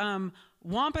start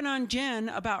whomping on Jen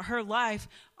about her life,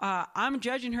 I'm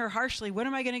judging her harshly. What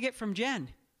am I going to get from Jen?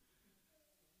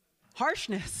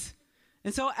 Harshness.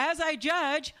 And so as I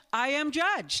judge, I am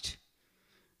judged.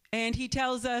 And he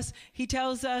tells us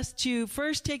to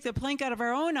first take the plank out of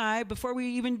our own eye before we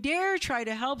even dare try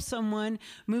to help someone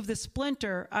move the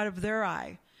splinter out of their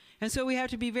eye. And so we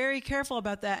have to be very careful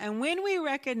about that. And when we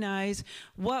recognize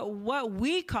what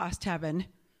we cost heaven,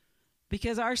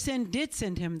 because our sin did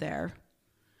send him there,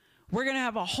 we're going to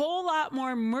have a whole lot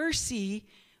more mercy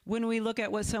when we look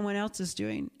at what someone else is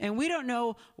doing. And we don't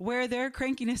know where their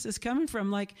crankiness is coming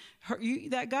from. Like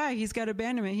that guy, he's got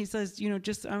abandonment. He says,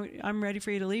 I'm ready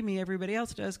for you to leave me. Everybody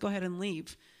else does. Go ahead and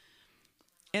leave.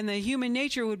 And the human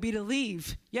nature would be to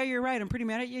leave. Yeah, you're right. I'm pretty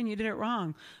mad at you and you did it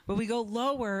wrong. But we go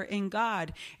lower in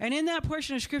God. And in that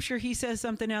portion of Scripture, he says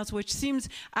something else which seems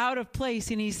out of place.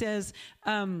 And he says,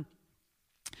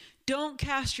 don't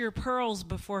cast your pearls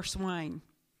before swine.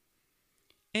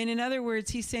 And in other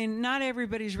words, he's saying, not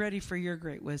everybody's ready for your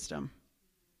great wisdom.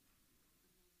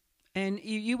 And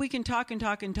we can talk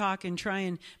and try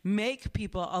and make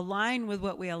people align with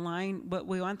what we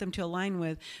want them to align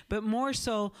with. But more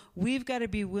so, we've got to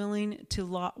be willing to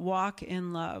walk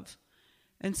in love.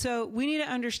 And so we need to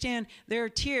understand there are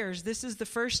tiers. This is the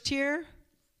first tier.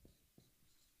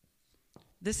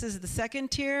 This is the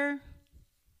second tier.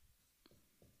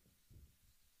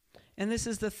 And this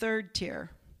is the third tier.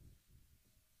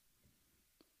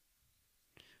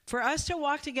 For us to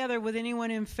walk together with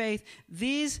anyone in faith,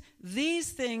 these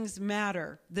things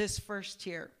matter, this first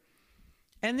tier.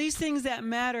 And these things that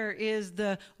matter is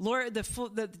the Lord,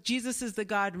 Jesus is the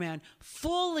God-man,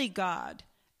 fully God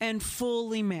and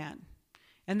fully man.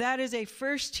 And that is a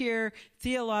first tier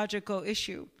theological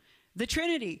issue. The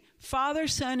Trinity, Father,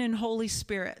 Son, and Holy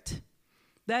Spirit.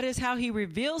 That is how he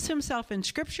reveals himself in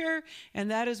Scripture, and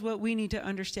that is what we need to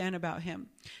understand about him.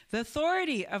 The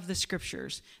authority of the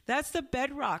Scriptures, that's the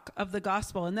bedrock of the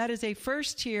gospel, and that is a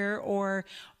first tier or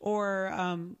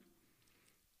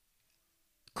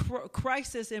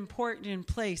crisis important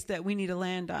place that we need to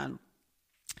land on.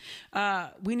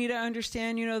 We need to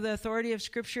understand, the authority of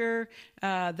Scripture,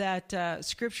 that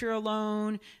Scripture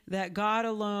alone, that God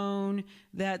alone,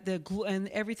 and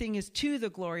everything is to the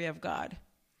glory of God.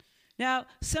 Now,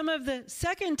 some of the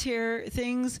second tier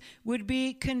things would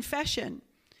be confession.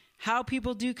 How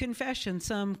people do confession.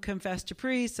 Some confess to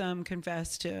priests, some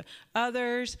confess to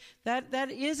others.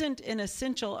 That isn't an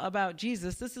essential about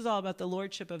Jesus. This is all about the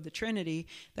lordship of the Trinity.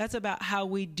 That's about how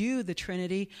we do the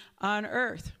Trinity on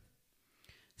earth.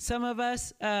 Some of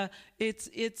us,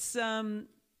 it's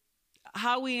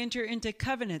how we enter into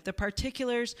covenant, the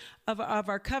particulars of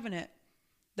our covenant.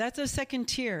 That's a second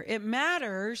tier. It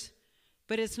matters,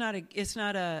 but it's not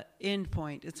a end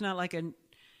point. It's not like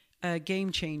a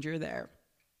game changer there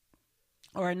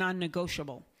or a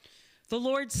non-negotiable. The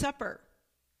Lord's Supper.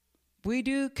 We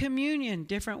do communion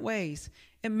different ways.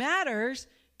 It matters,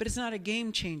 but it's not a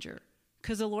game changer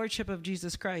because the lordship of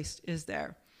Jesus Christ is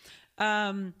there.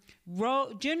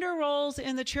 Gender roles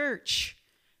in the church.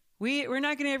 We're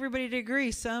not getting everybody to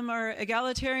agree. Some are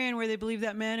egalitarian, where they believe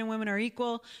that men and women are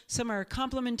equal. Some are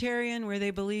complementarian, where they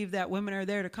believe that women are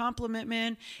there to complement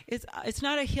men. It's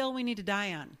not a hill we need to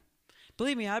die on.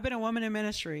 Believe me, I've been a woman in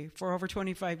ministry for over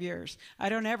 25 years. I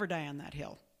don't ever die on that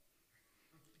hill.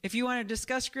 If you want to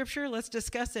discuss Scripture, let's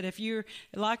discuss it. If you're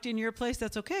locked in your place,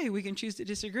 that's okay. We can choose to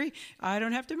disagree. I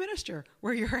don't have to minister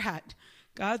where you're at.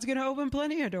 God's going to open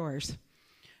plenty of doors.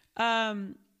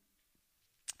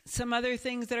 Some other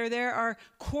things that are there are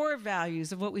core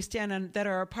values of what we stand on that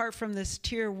are apart from this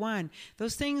tier one.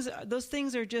 Those things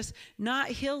are just not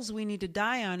hills we need to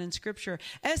die on in Scripture.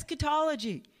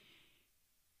 Eschatology,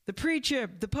 the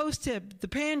pre-trib, the post-trib, the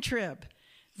pan-trib.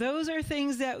 Those are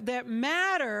things that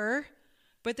matter,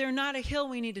 but they're not a hill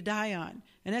we need to die on.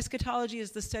 And eschatology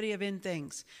is the study of end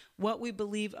things, what we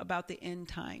believe about the end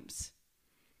times.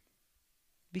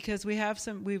 because we have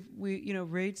some, we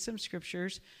read some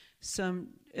scriptures,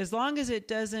 as long as it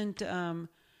doesn't,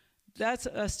 that's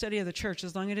a study of the church,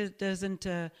 as long as it doesn't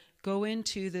go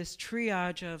into this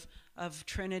triage of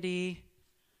Trinity.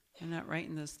 I'm not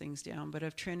writing those things down, but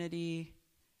of Trinity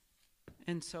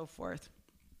and so forth.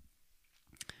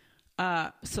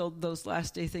 So those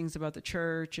last day things about the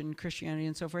church and Christianity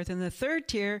and so forth. And the third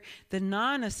tier, the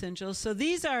non-essentials. So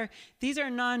these are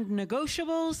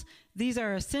non-negotiables. These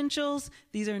are essentials.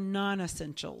 These are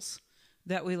non-essentials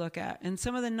that we look at. And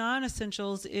some of the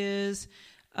non-essentials is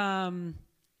how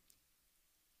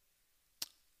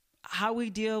we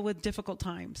deal with difficult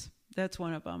times. That's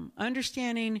one of them.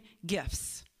 Understanding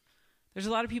gifts. There's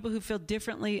a lot of people who feel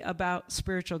differently about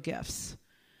spiritual gifts.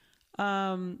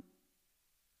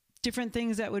 Different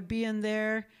things that would be in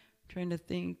there. I'm trying to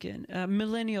think.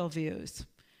 Millennial views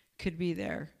could be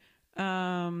there.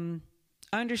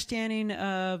 Understanding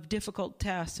of difficult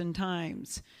tests and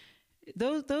times.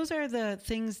 Those are the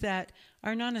things that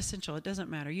are non-essential. It doesn't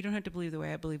matter. You don't have to believe the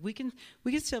way I believe. We can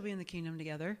still be in the kingdom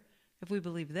together if we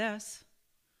believe this.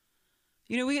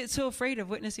 We get so afraid of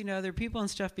witnessing to other people and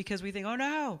stuff because we think, oh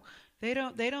no, they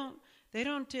don't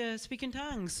speak in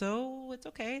tongues, so it's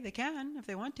okay. They can if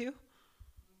they want to.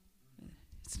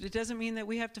 It doesn't mean that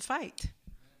we have to fight.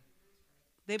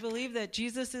 They believe that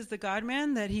Jesus is the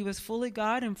God-man, that he was fully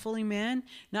God and fully man,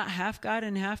 not half God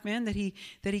and half man, that he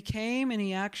came and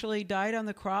he actually died on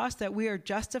the cross, that we are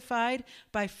justified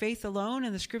by faith alone,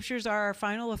 and the scriptures are our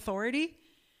final authority.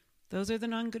 Those are the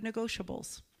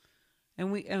non-negotiables.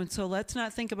 And so let's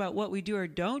not think about what we do or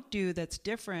don't do that's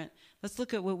different. Let's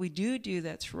look at what we do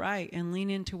that's right and lean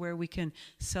into where we can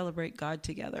celebrate God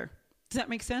together. Does that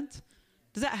make sense?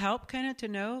 Does that help kind of to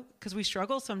know? Because we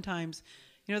struggle sometimes.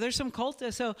 There's some cult.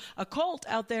 So a cult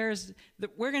out there is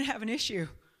that we're going to have an issue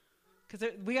because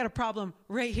we got a problem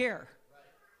right here.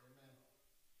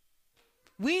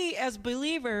 We as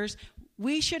believers,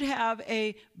 we should have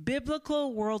a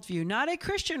biblical worldview, not a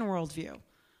Christian worldview.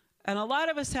 And a lot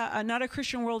of us have, not a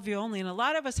Christian worldview only, and a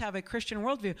lot of us have a Christian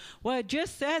worldview. Well, I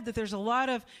just said that there's a lot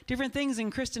of different things in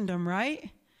Christendom,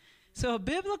 right? So a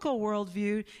biblical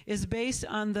worldview is based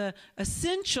on the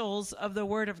essentials of the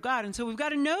Word of God. And so we've got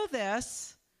to know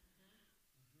this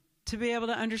to be able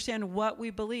to understand what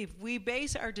we believe. We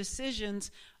base our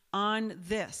decisions on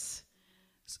this.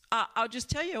 I'll just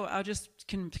tell you,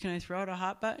 can I throw out a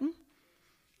hot button?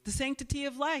 The sanctity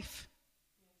of life.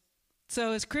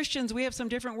 So as Christians, we have some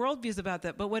different worldviews about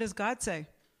that. But what does God say?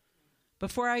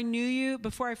 Before I knew you,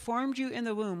 before I formed you in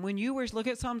the womb, when you were, look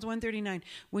at Psalms 139,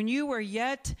 when you were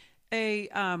yet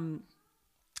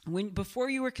before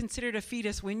you were considered a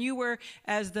fetus, when you were,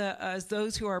 as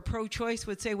those who are pro-choice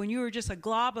would say, when you were just a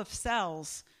glob of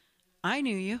cells, I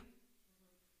knew you.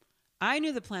 I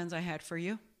knew the plans I had for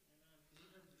you.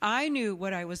 I knew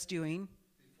what I was doing.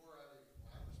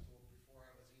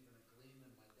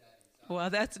 Well,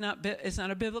 it's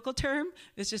not a biblical term.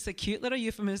 It's just a cute little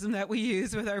euphemism that we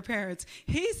use with our parents.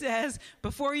 He says,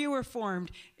 before you were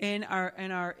formed in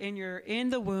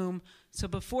the womb, so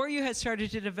before you had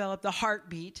started to develop the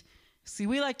heartbeat. See,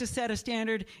 we like to set a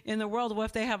standard in the world. What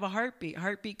if they have a heartbeat?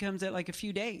 Heartbeat comes at like a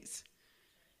few days.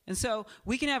 And so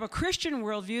we can have a Christian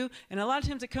worldview, and a lot of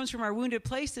times it comes from our wounded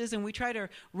places, and we try to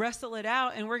wrestle it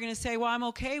out, and we're going to say, well, I'm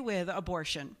okay with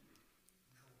abortion.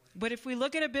 But if we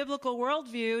look at a biblical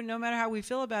worldview, no matter how we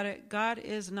feel about it, God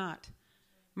is not.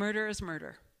 Murder is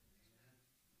murder.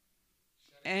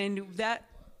 And that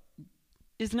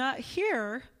is not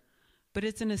here, but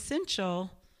it's an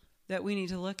essential that we need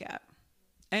to look at.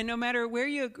 And no matter where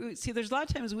you agree, see, there's a lot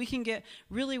of times we can get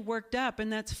really worked up,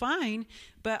 and that's fine.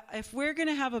 But if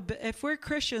we're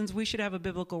Christians, we should have a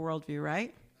biblical worldview,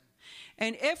 right?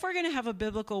 And if we're going to have a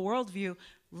biblical worldview,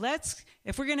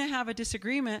 if we're going to have a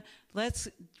disagreement, let's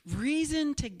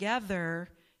reason together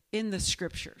in the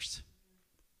scriptures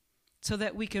so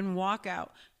that we can walk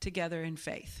out together in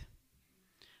faith.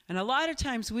 And a lot of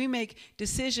times we make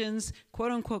decisions,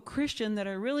 quote unquote Christian, that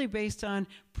are really based on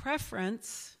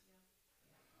preference.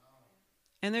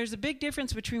 And there's a big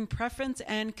difference between preference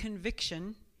and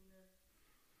conviction.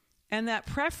 And that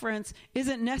preference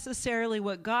isn't necessarily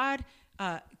what God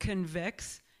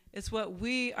convicts. It's what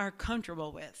we are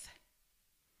comfortable with.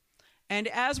 And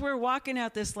as we're walking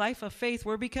out this life of faith,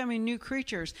 we're becoming new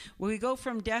creatures. We go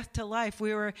from death to life.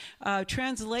 We were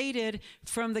translated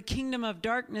from the kingdom of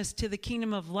darkness to the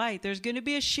kingdom of light. There's going to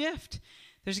be a shift.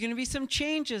 There's going to be some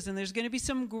changes, and there's going to be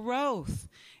some growth.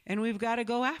 And we've got to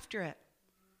go after it.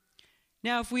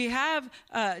 Now, if we have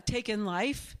taken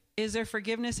life, is there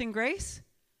forgiveness and grace?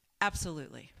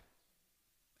 Absolutely.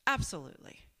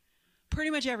 Absolutely. Pretty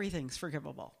much everything's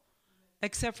forgivable,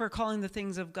 except for calling the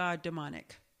things of God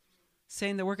demonic.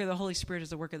 Saying the work of the Holy Spirit is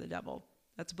the work of the devil.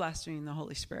 That's blaspheming the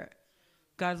Holy Spirit.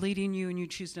 God leading you and you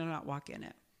choose to not walk in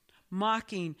it.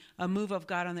 Mocking a move of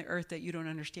God on the earth that you don't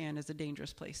understand is a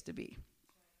dangerous place to be.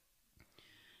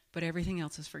 But everything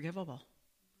else is forgivable.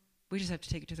 We just have to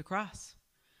take it to the cross.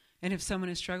 And if someone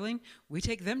is struggling, we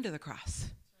take them to the cross.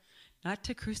 Not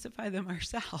to crucify them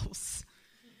ourselves,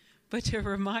 but to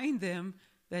remind them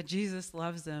that Jesus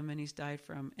loves them and he's died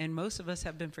for them. And most of us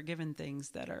have been forgiven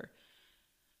things that are,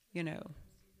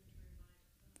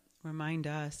 remind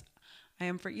us.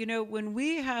 When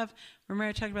we have, remember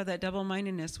I talked about that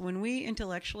double-mindedness, when we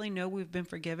intellectually know we've been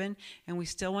forgiven and we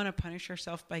still want to punish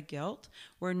ourselves by guilt,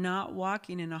 we're not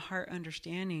walking in a heart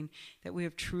understanding that we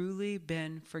have truly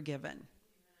been forgiven.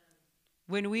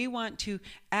 When we want to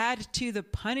add to the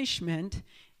punishment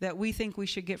that we think we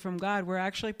should get from God, we're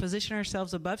actually positioning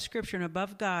ourselves above Scripture and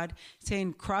above God,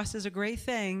 saying cross is a great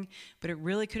thing, but it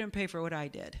really couldn't pay for what I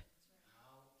did.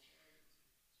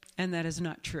 And that is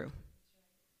not true.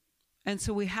 And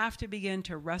so we have to begin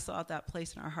to wrestle out that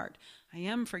place in our heart. I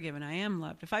am forgiven. I am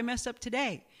loved. If I mess up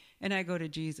today and I go to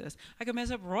Jesus, I can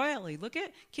mess up royally. Look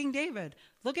at King David.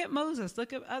 Look at Moses.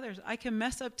 Look at others. I can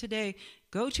mess up today,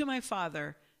 go to my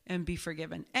Father, and be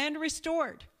forgiven and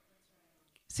restored.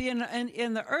 See, in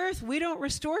the earth, we don't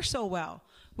restore so well.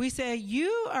 We say,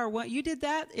 you are what you did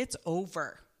that, it's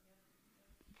over.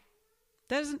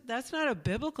 That's not a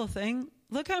biblical thing.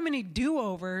 Look how many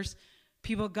do-overs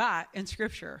people got in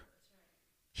Scripture.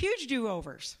 Huge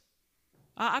do-overs.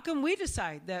 How come we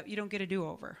decide that you don't get a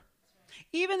do-over?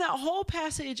 Even that whole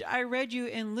passage I read you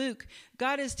in Luke,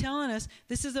 God is telling us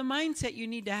this is a mindset you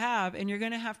need to have, and you're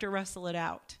going to have to wrestle it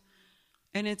out.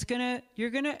 And you're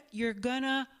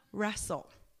gonna wrestle.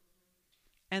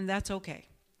 And that's okay.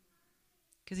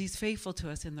 Because he's faithful to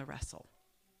us in the wrestle.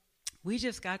 We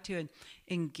just got to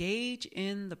engage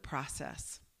in the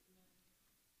process.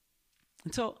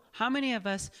 And so how many of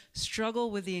us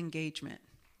struggle with the engagement?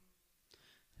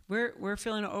 We're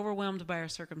feeling overwhelmed by our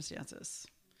circumstances.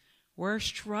 We're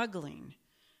struggling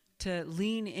to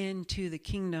lean into the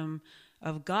kingdom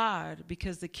of God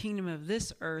because the kingdom of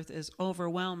this earth is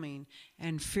overwhelming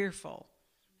and fearful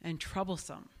and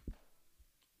troublesome.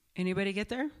 Anybody get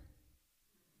there?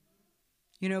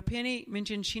 Penny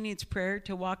mentioned she needs prayer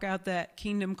to walk out that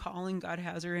kingdom calling God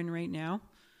has her in right now.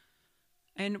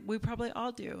 And we probably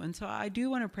all do. And so I do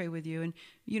want to pray with you. And,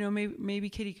 maybe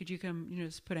Kitty, could you come,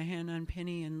 just put a hand on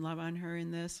Penny and love on her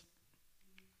in this?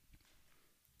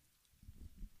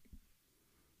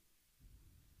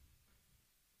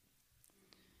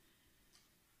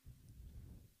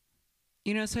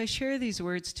 So I share these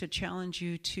words to challenge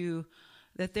you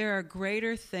that there are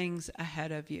greater things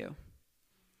ahead of you.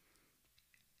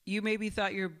 You maybe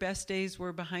thought your best days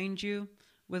were behind you.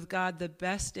 With God, the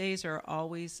best days are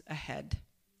always ahead.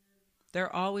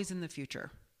 They're always in the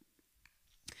future.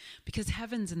 Because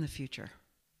heaven's in the future.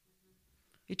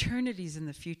 Eternity's in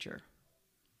the future.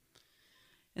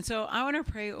 And so I want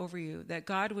to pray over you that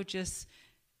God would just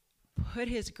put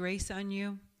his grace on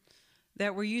you.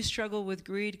 That where you struggle with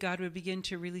greed, God would begin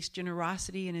to release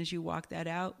generosity. And as you walk that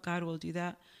out, God will do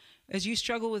that. As you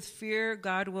struggle with fear,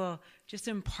 God will just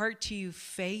impart to you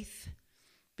faith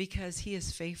because he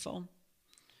is faithful.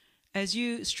 As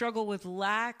you struggle with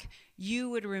lack, you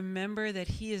would remember that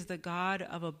he is the God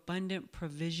of abundant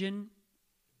provision.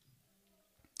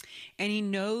 And he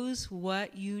knows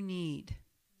what you need.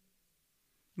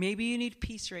 Maybe you need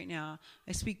peace right now.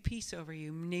 I speak peace over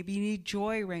you. Maybe you need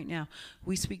joy right now.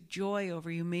 We speak joy over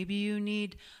you. Maybe you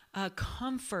need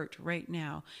comfort right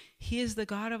now. He is the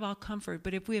God of all comfort.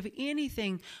 But if we have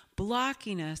anything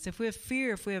blocking us, if we have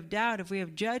fear, if we have doubt, if we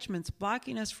have judgments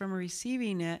blocking us from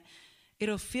receiving it,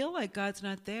 it'll feel like God's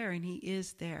not there, and he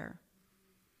is there.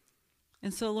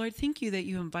 And so, Lord, thank you that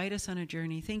you invite us on a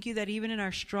journey. Thank you that even in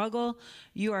our struggle,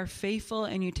 you are faithful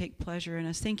and you take pleasure in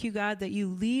us. Thank you, God, that you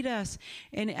lead us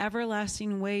in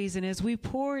everlasting ways. And as we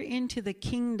pour into the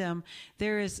kingdom,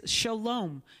 there is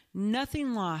shalom,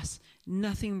 nothing lost,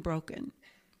 nothing broken.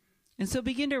 And so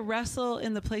begin to wrestle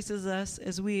in the places of us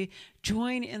as we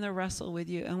join in the wrestle with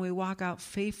you and we walk out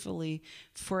faithfully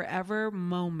forever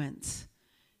moments.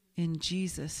 In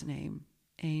Jesus' name,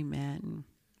 amen.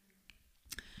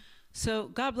 So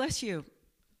God bless you.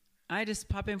 I just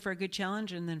pop in for a good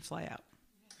challenge and then fly out.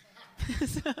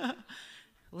 So,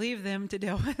 leave them to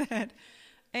deal with it.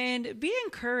 And be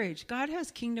encouraged. God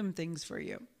has kingdom things for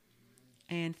you.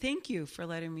 And thank you for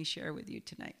letting me share with you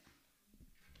tonight.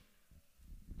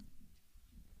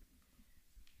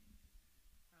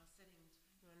 We're all sitting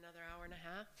another hour and a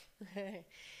half.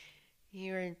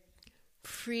 You're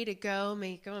free to go.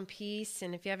 May you go in peace.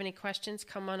 And if you have any questions,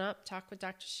 come on up. Talk with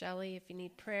Dr. Shelley. If you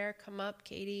need prayer, come up.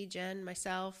 Katie, Jen,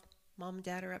 myself, Mom and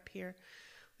Dad are up here.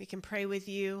 We can pray with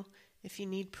you if you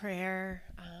need prayer.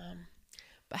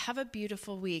 But have a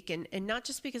beautiful week. And not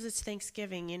just because it's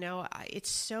Thanksgiving, it's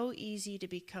so easy to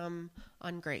become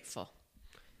ungrateful.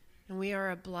 And we are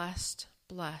a blessed,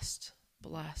 blessed,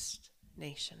 blessed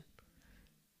nation.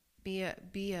 Be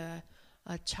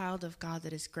a child of God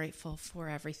that is grateful for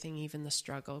everything, even the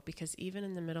struggle, because even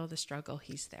in the middle of the struggle,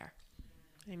 he's there.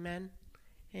 Amen.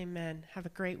 Amen. Have a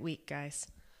great week, guys.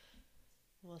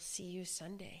 We'll see you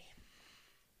Sunday.